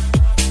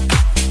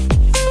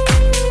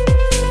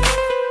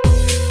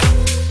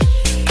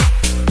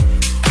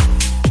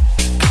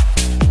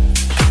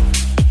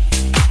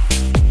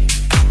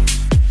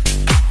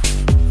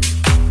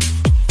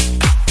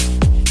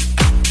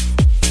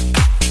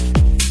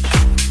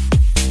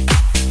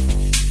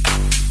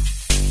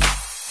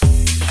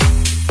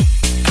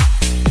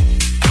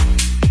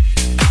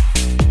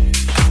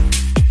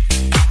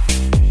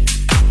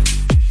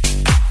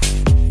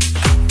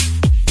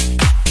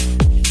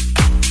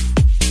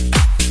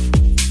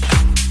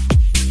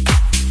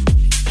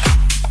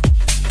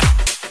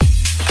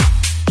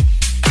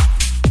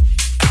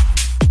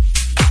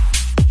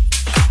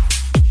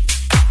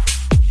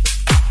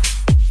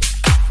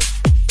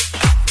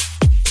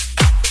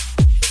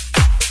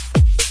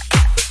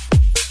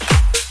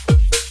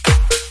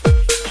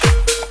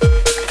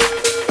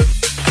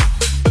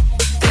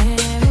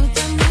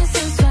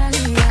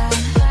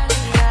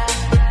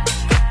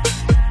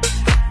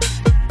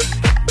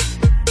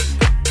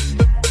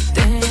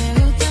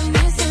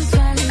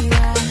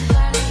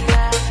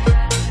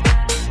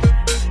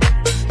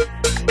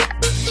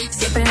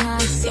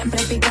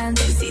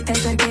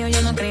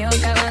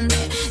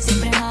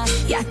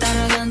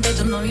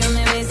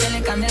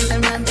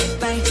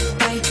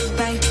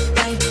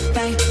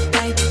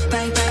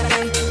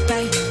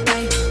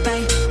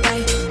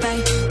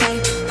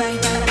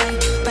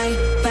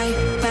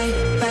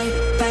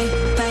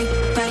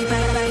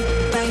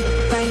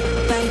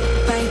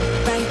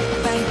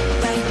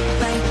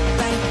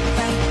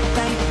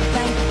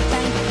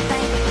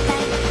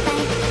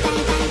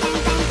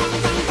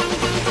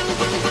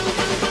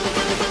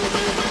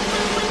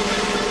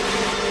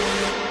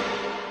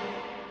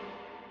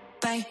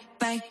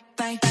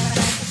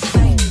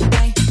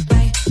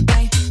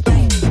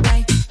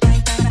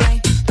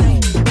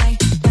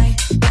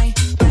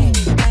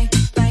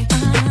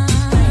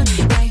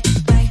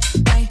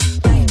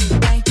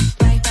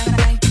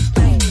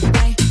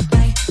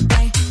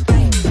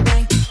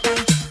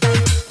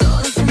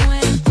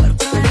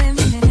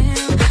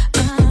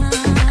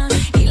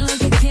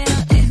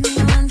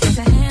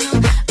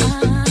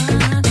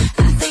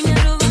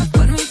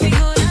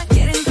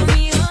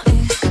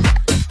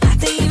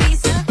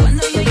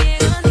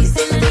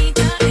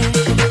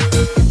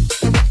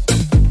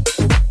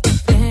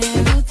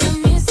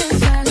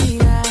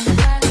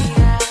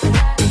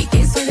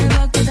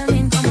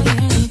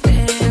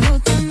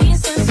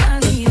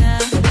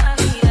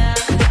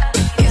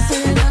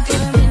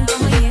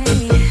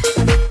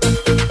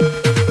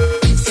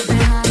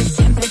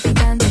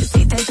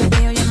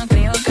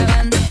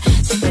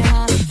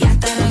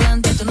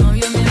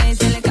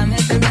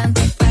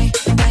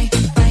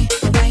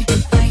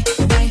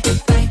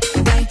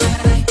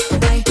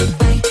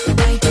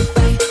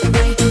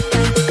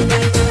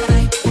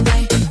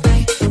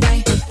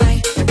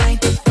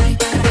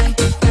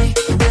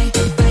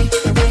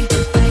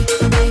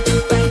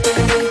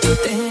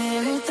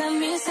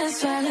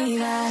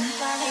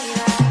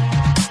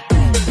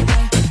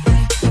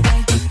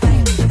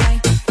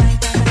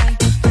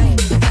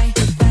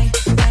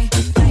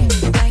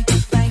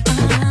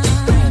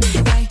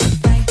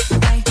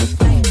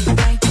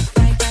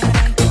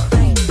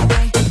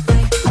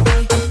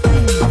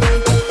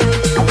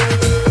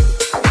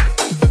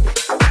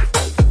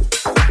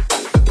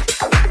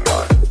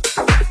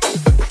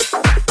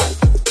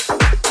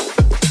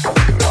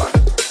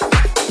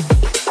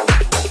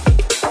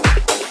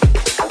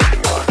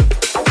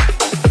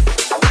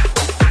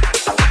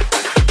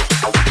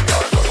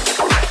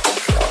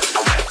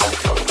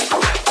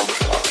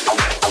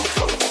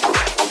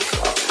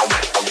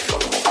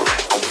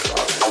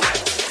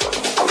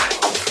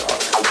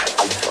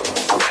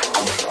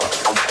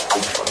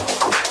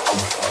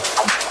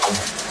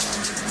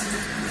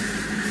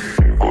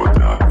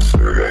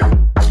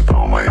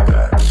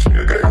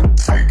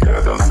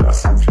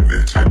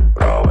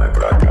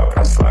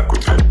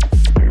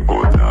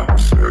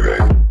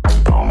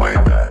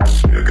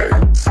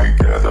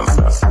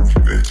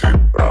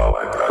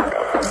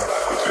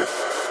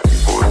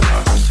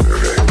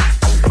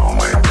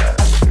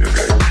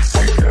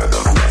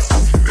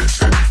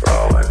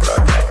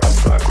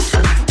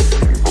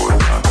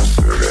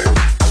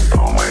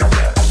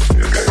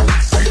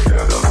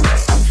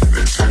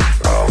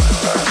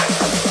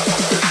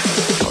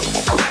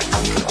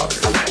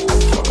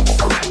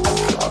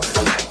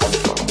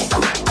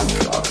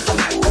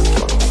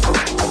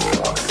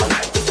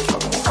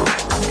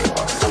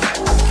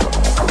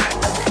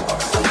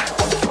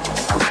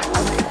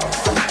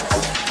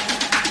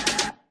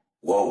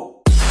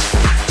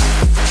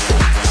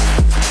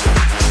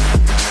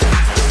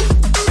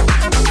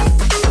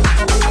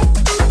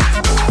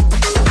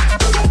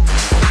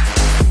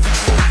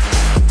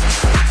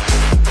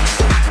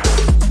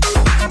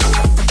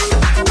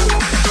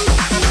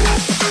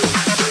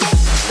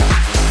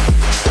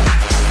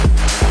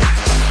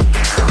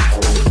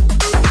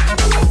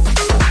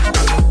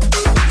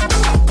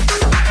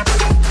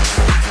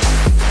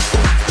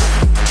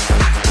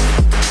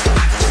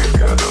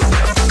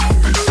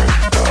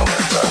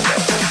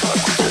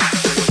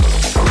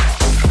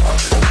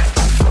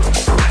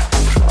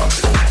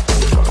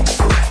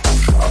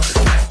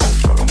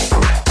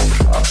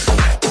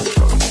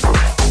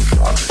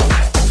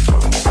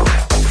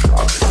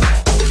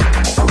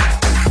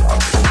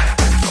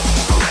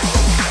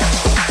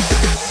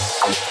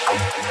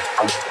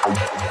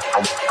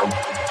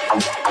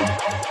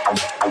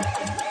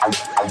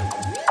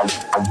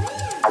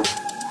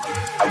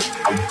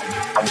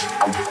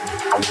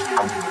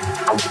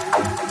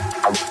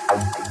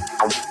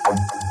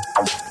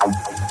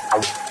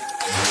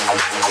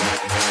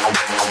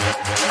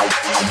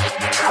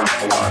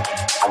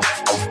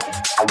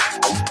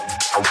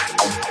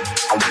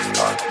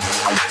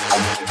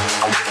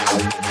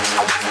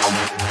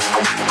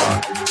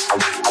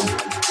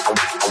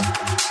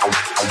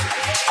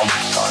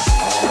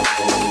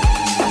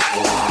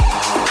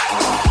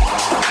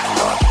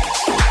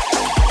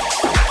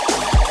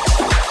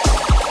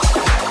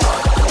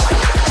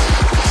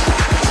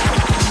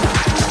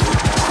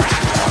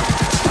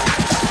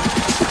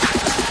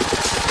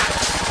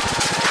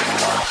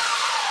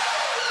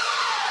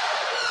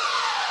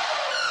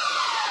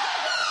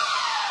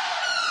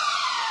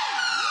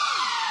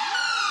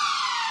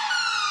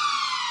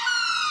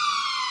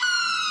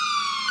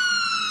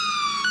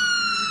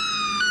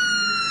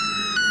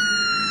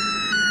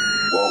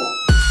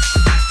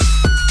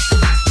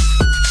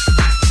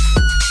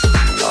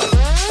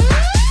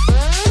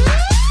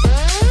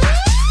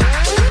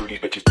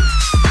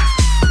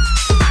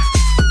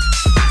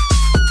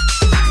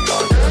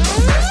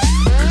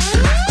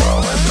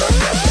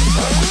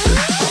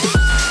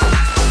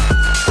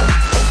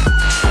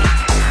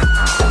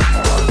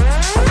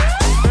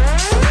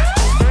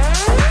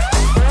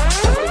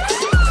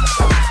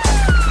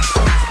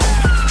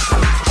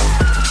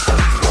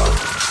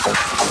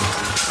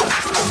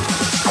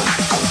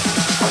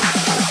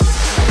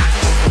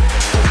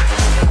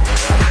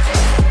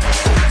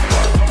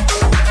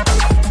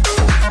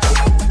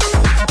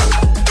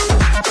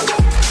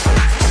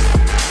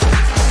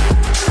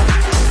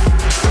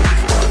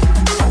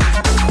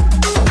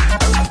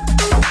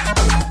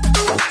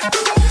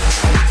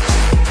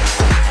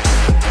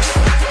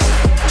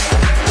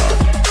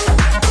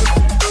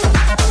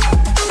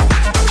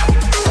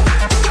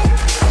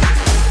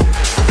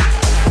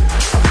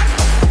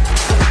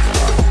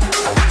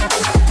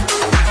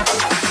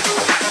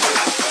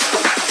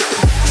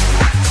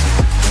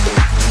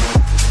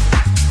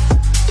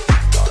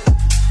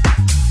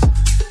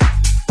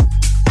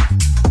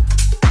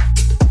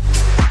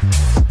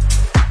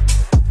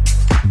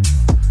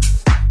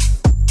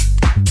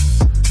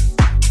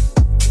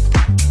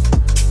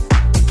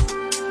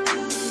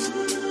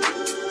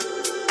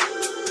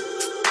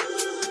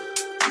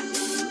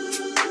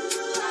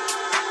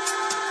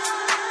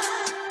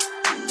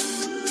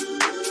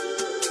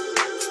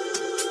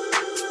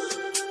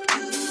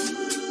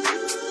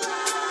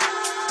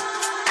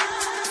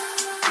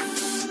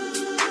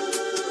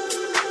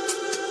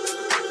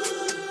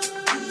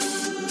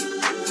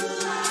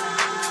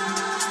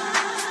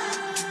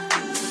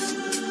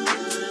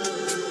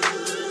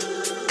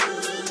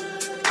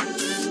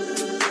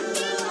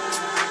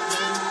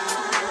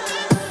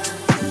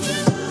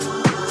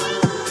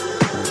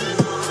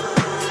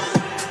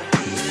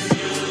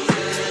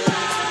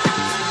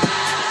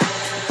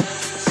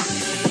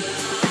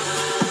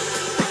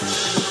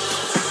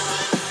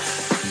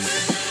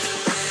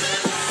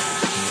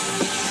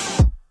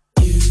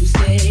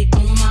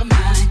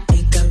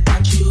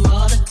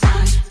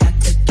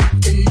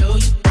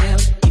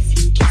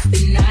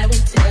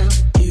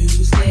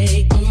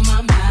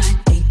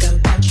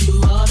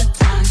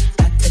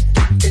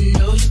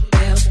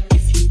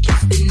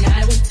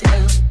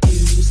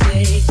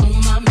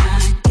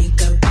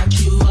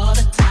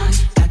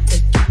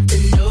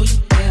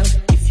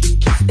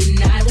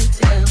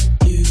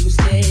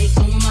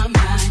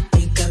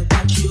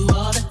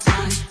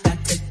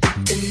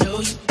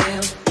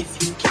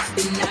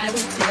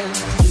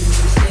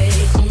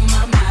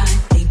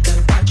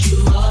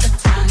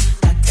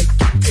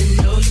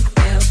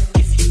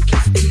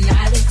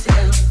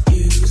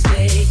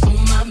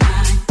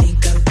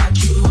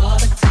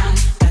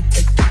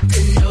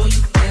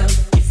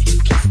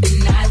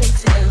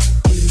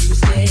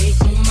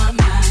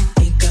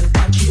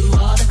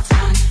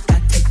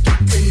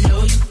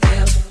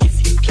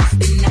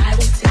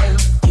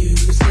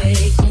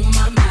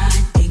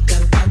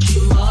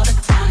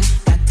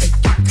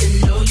 to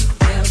know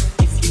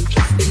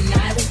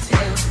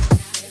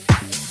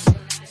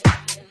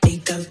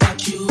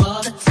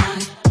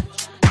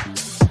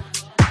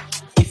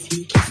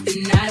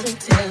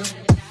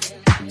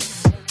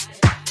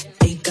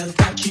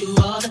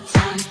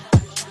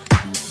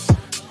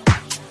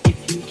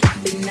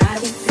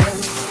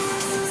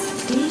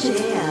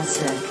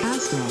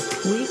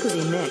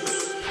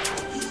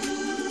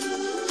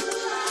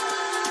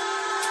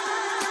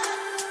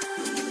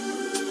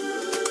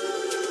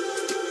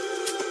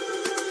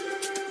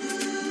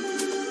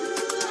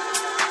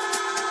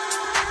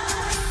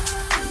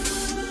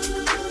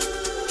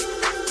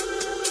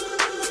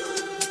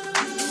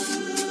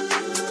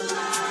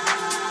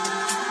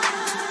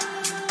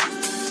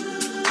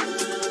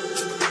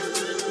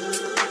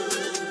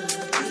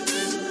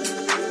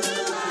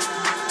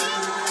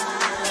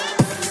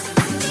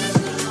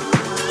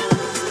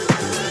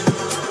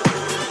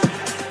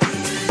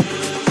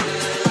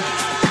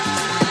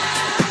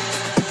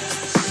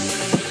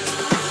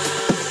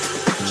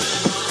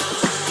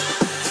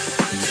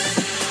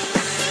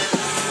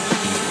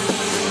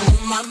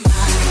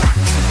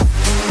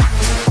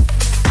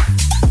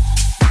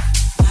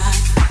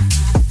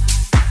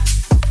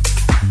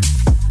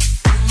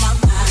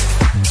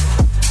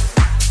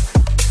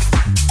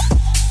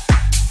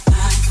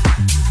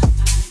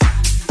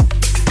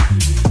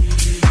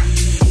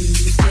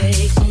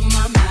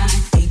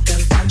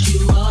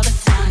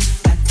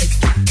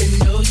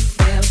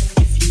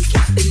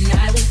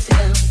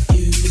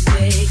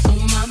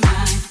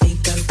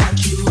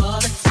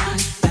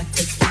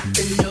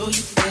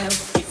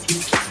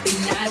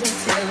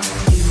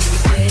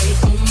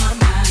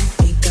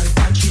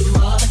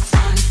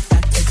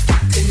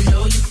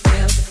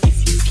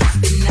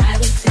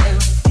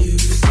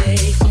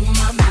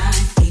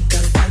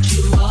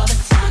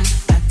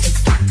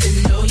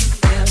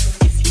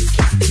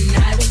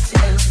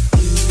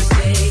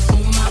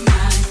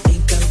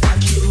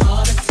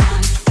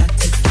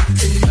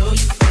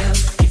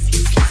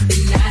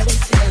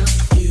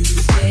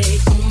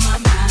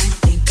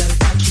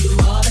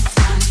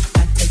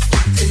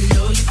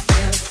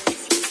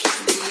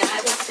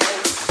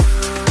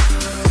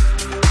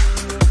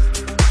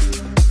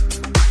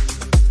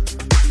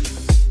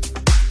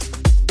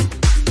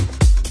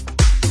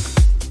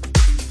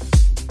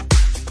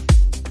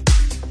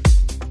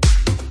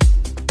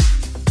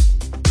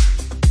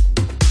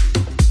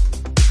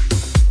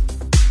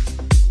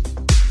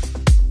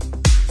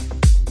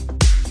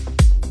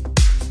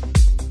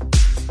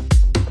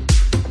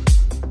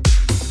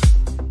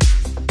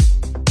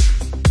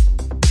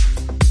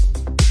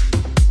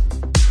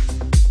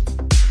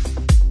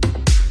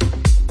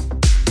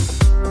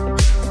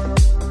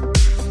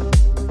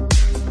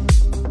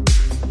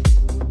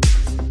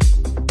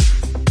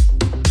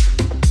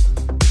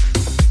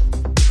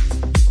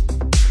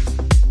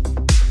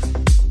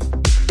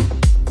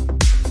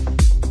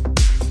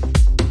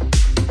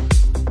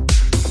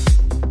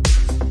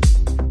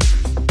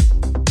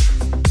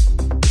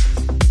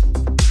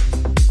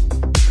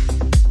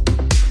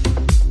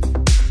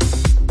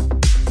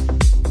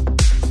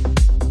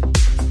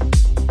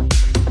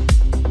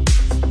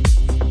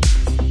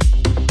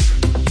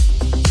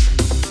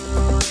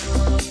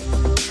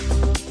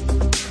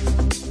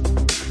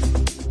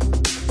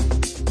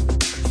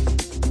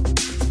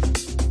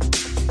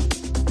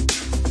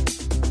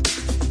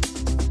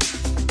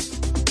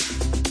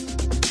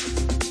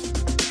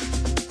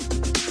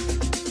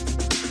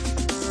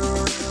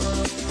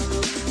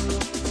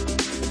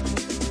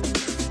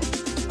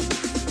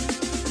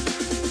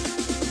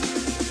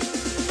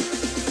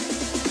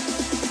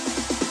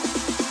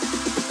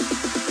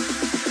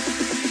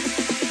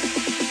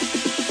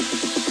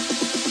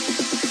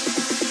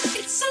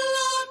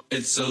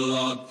It's a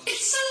lot.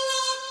 It's a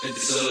lot.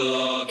 It's a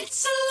lot.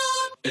 It's a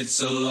lot.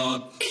 It's a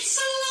lot. It's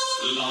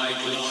a lot.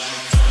 Like.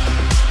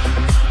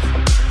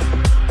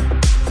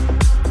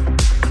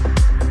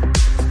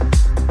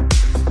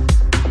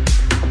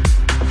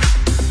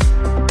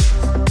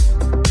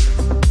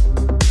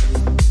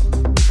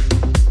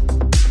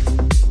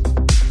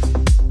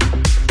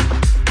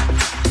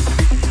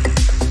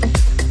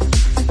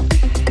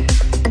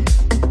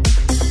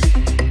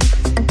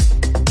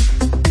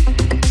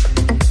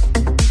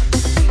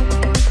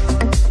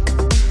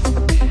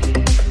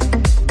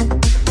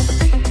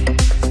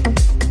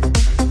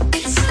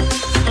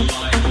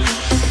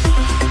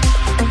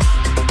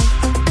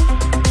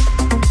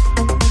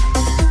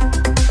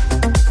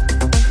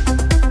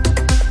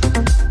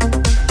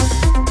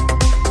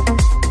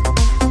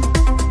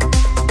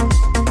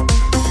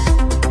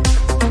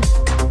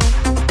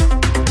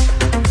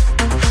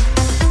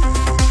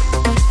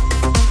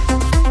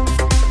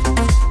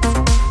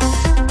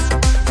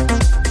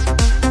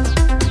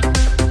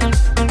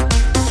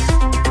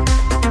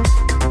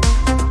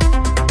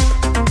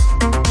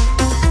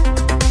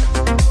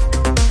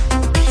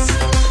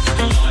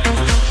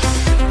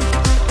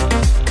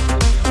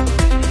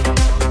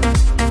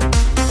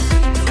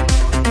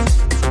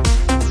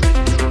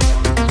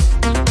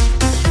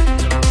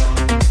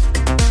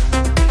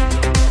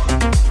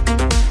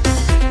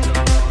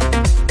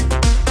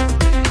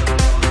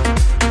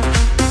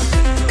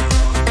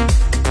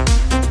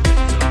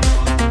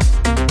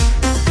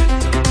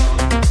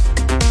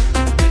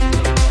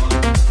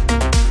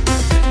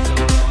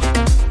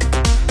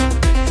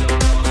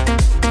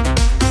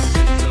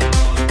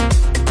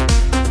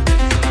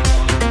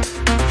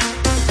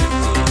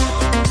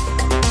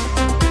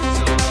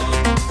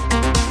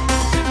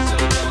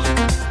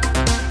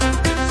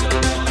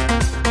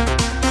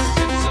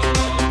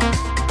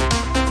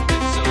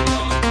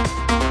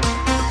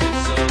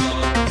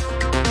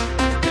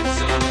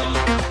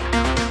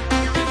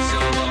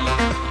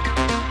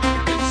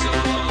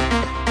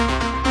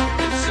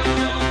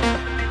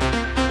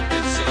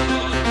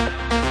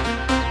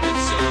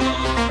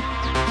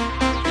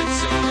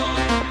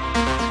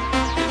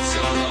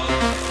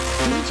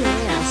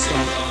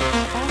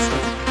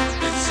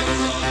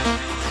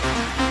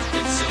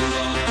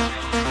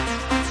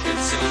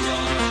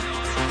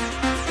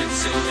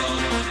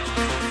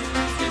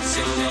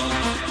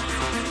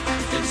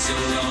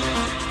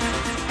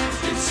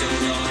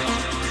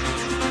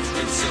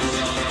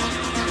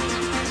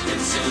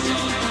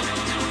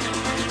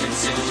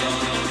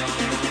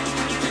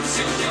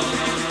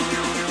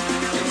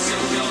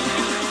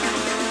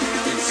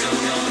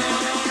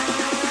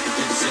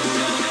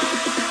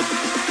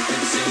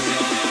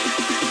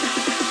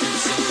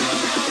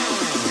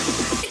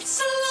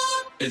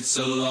 It's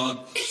a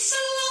lot. It's a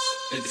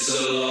lot. It's a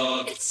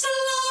lot. It's a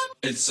lot.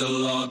 It's a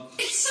lot.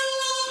 It's a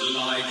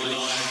lot.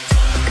 Like.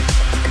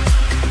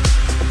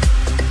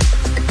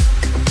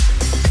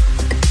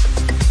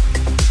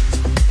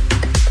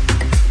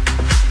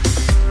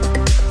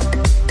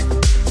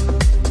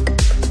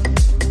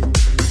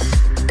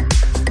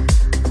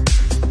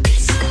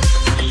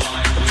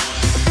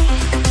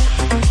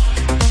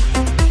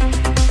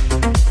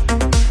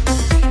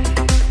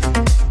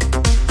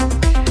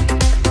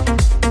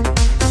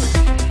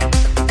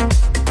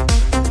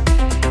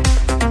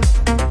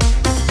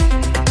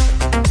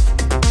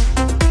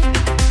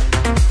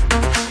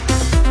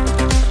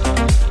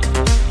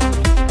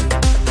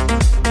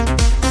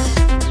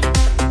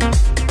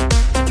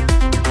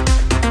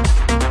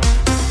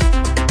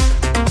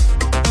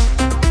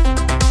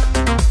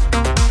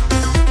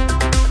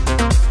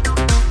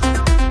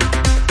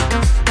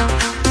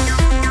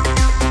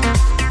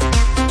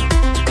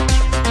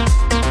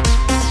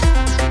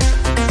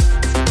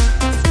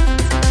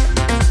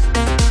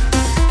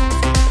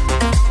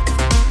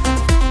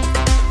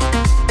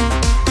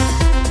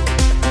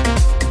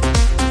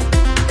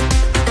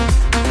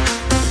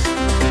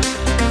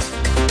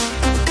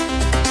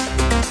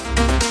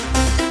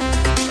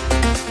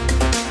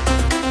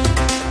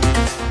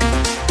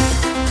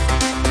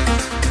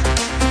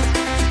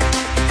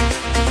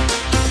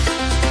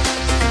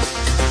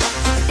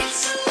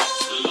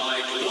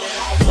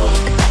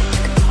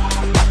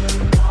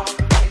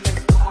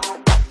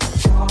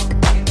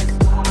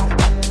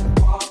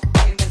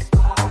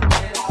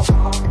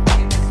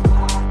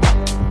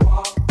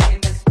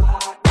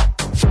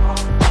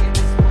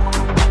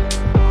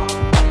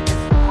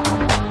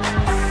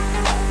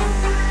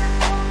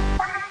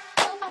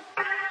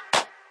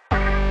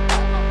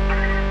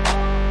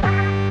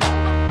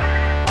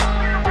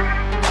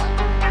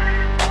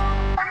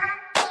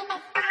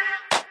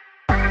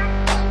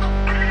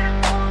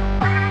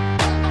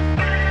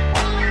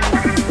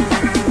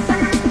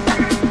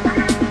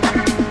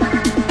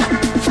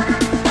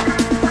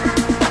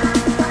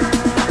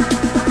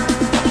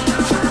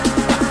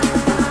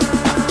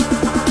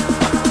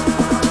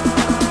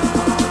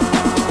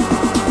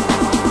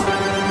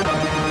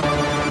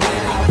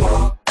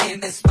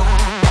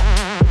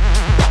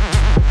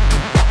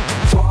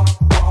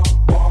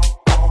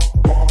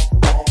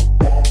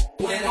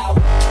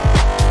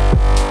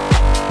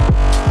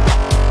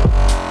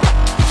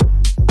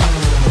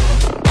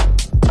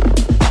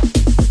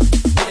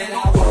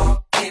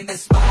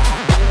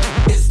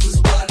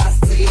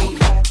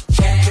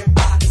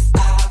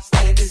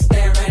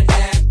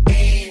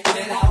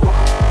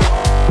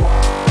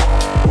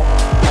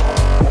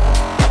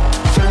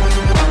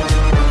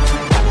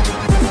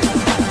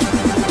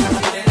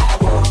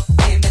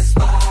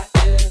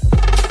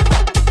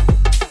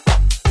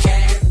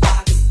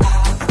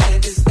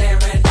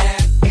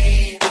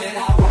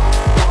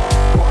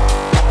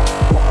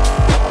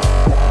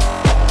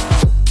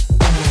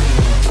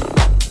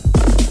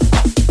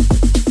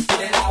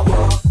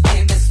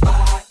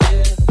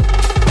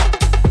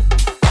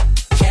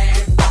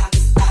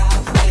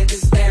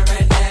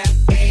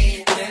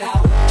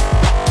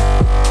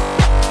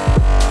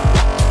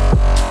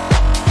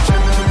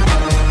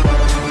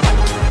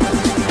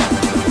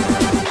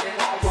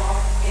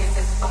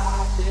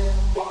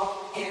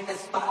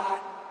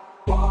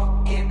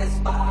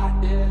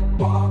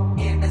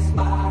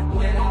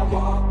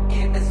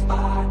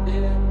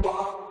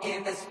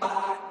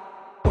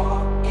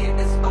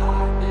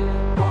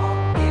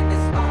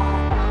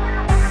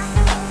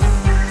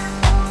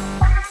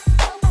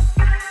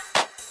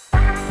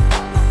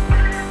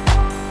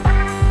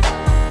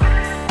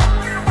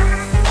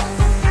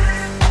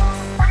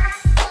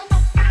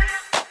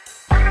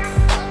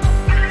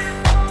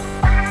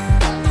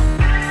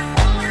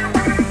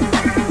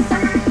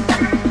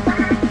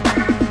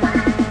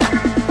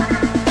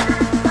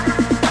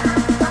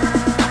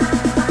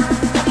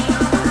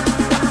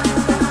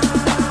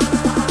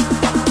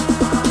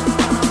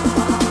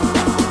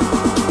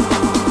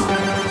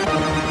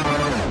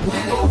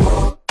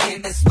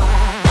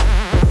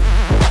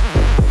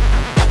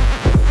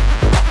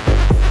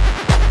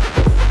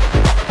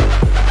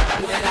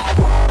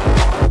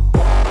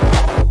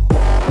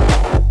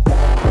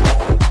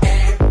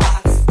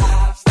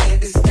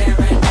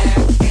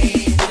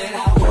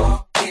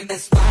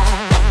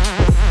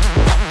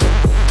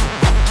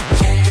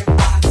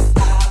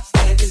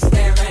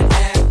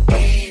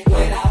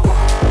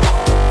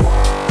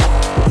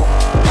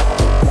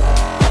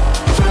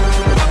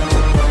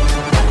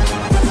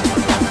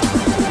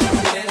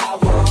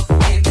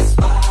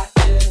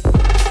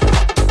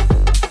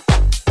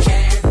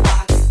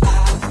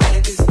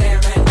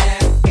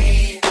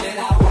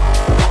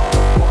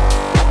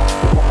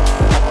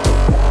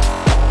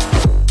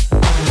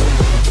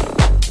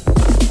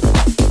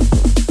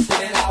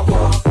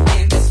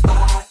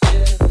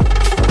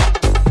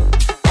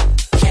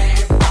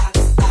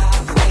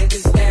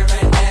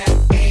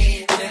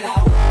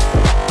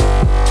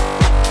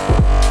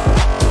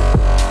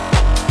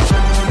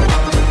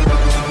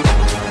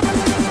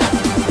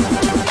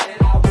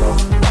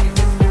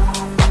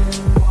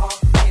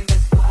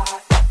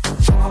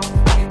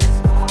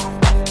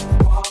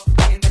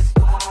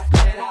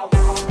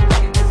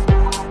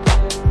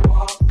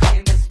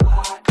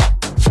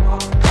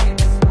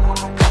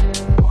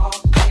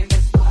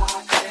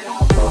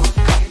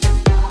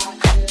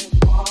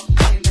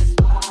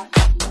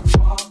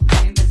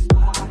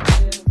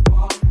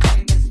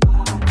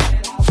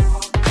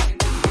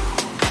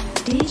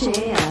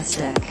 DJ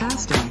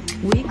Aztec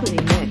Weekly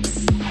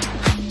Mix.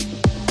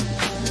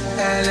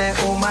 Ela é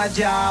uma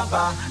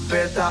diaba,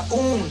 aperta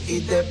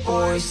e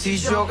depois se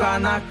joga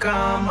na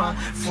cama.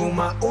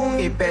 Fuma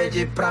e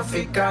pede pra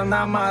ficar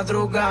na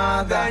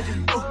madrugada.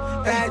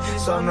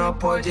 Só não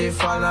pode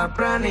falar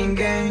pra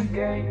ninguém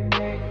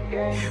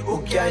o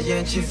que a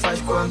gente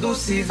faz quando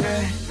se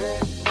vê.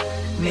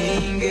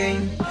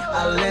 Ninguém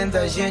além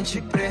da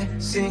gente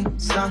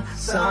precisa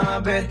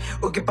saber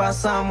o que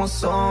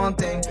passamos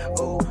ontem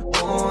ou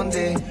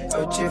onde.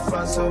 Eu te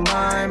faço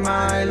my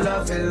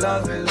love,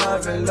 love,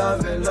 love,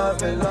 love,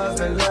 love, love,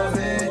 love, love,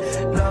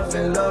 love,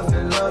 love, love,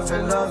 love,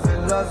 love, love,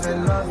 love,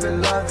 love,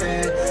 love.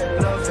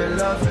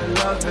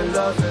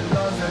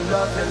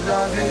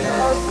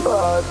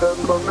 Safada,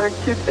 como é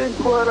que tem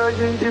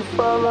coragem de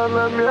falar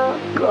na minha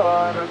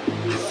cara?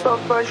 Que só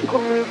faz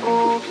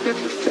comigo o que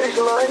tu fez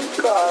lá em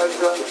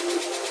casa.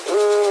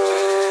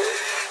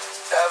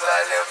 Tava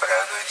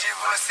lembrando de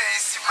você em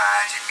cima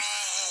de mim.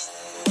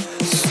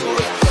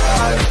 Sua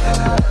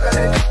cara,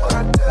 pede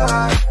pra cá.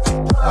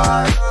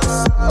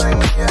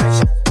 Já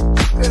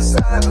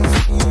pensar no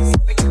fim.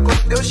 Sei que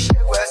quando eu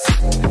chego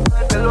assim,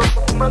 é louco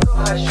fumando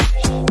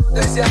rachixe.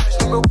 10 anos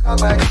no meu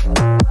camarim.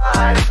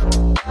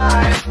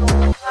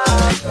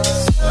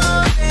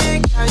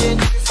 Sabe que a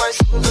gente faz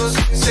tudo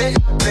sem se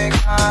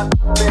pegar.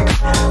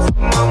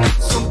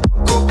 Fumamos um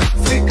pouco pra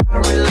ficar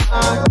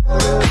relax.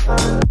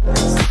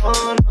 Só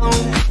não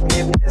me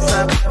pensa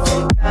pra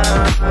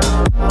ficar.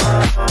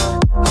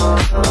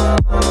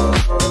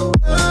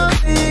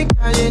 Sabe que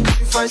a gente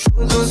faz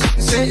tudo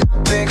sem se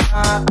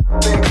pegar.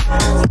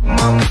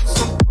 Fumamos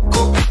um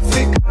pouco pra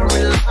ficar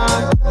relax.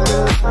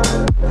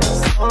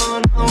 Só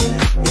não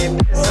me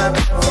pensa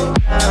pra ficar.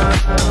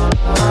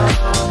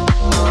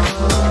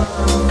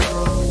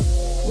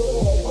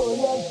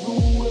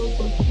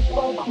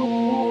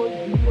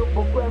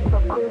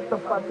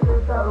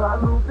 Lá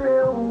no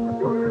meu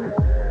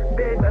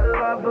Baby, I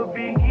love a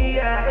big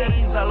ass,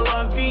 I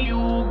love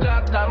you.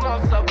 Gata,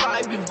 nossa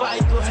vibe vai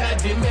do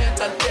heavy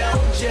metal até o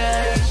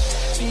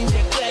jazz. Linda,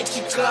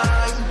 eclética,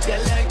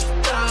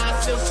 intelecta,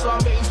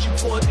 sensualmente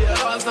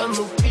poderosa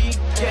no pique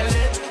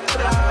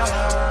eletra.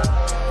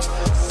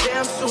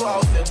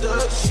 Sensual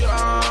seduction.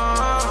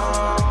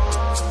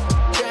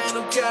 Quem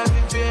não quer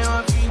viver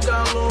uma vida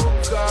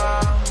louca?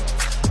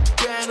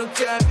 Quem não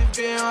quer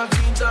viver uma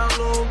vida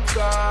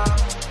louca?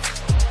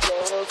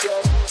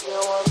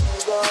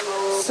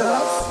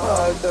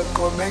 Safada,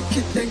 como é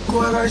que tem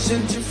coragem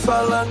de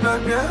falar na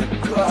minha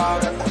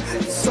cara?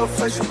 Só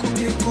faz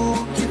comigo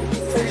o que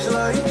fez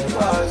lá em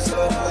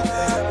casa.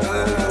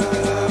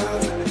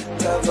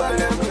 Tava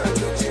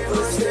lembrando de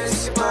você em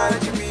cima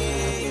de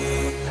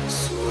mim.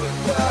 Sua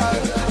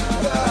cara.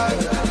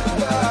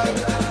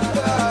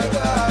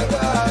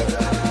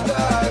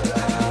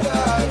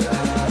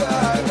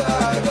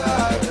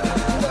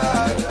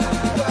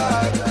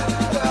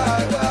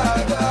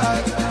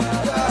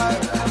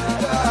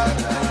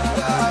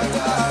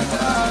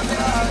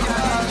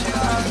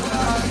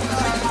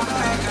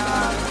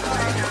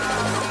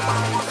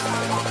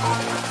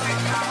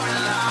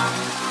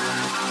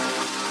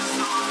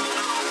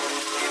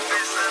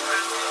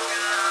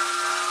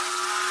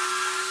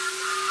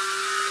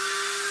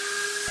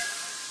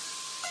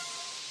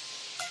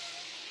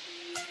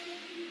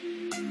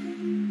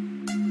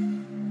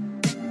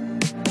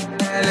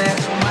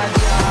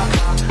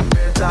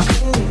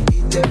 E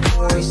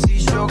depois se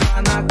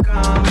joga na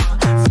cama.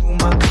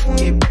 Fuma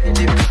e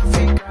pede pra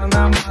ficar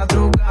na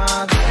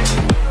madrugada.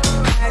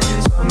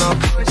 Só não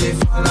pode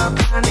falar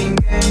pra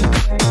ninguém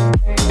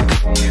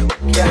o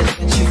que a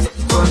gente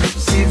fez quando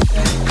se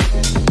vê.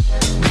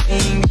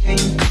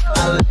 Ninguém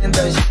além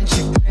da gente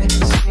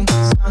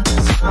precisa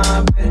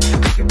saber o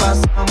que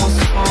passamos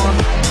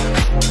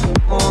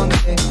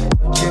ontem.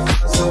 Eu te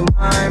faço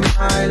my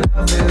love,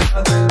 love,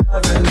 love,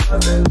 love,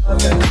 love,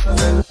 love,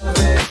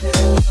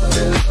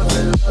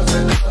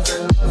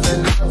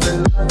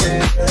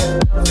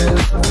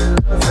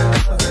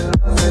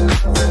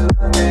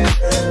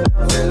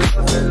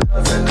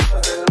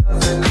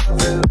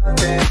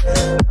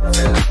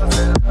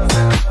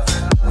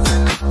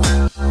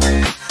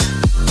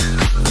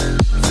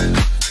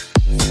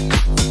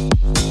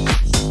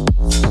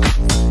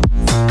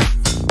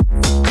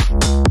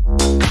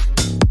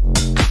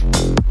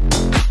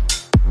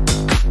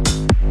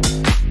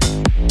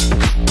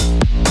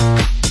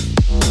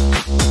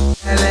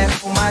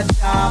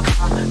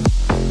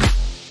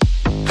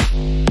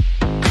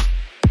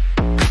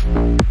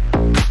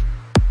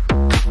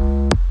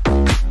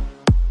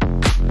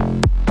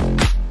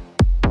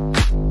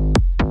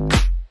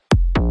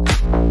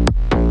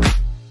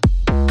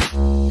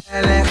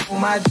 ela é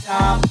uma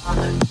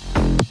diaba.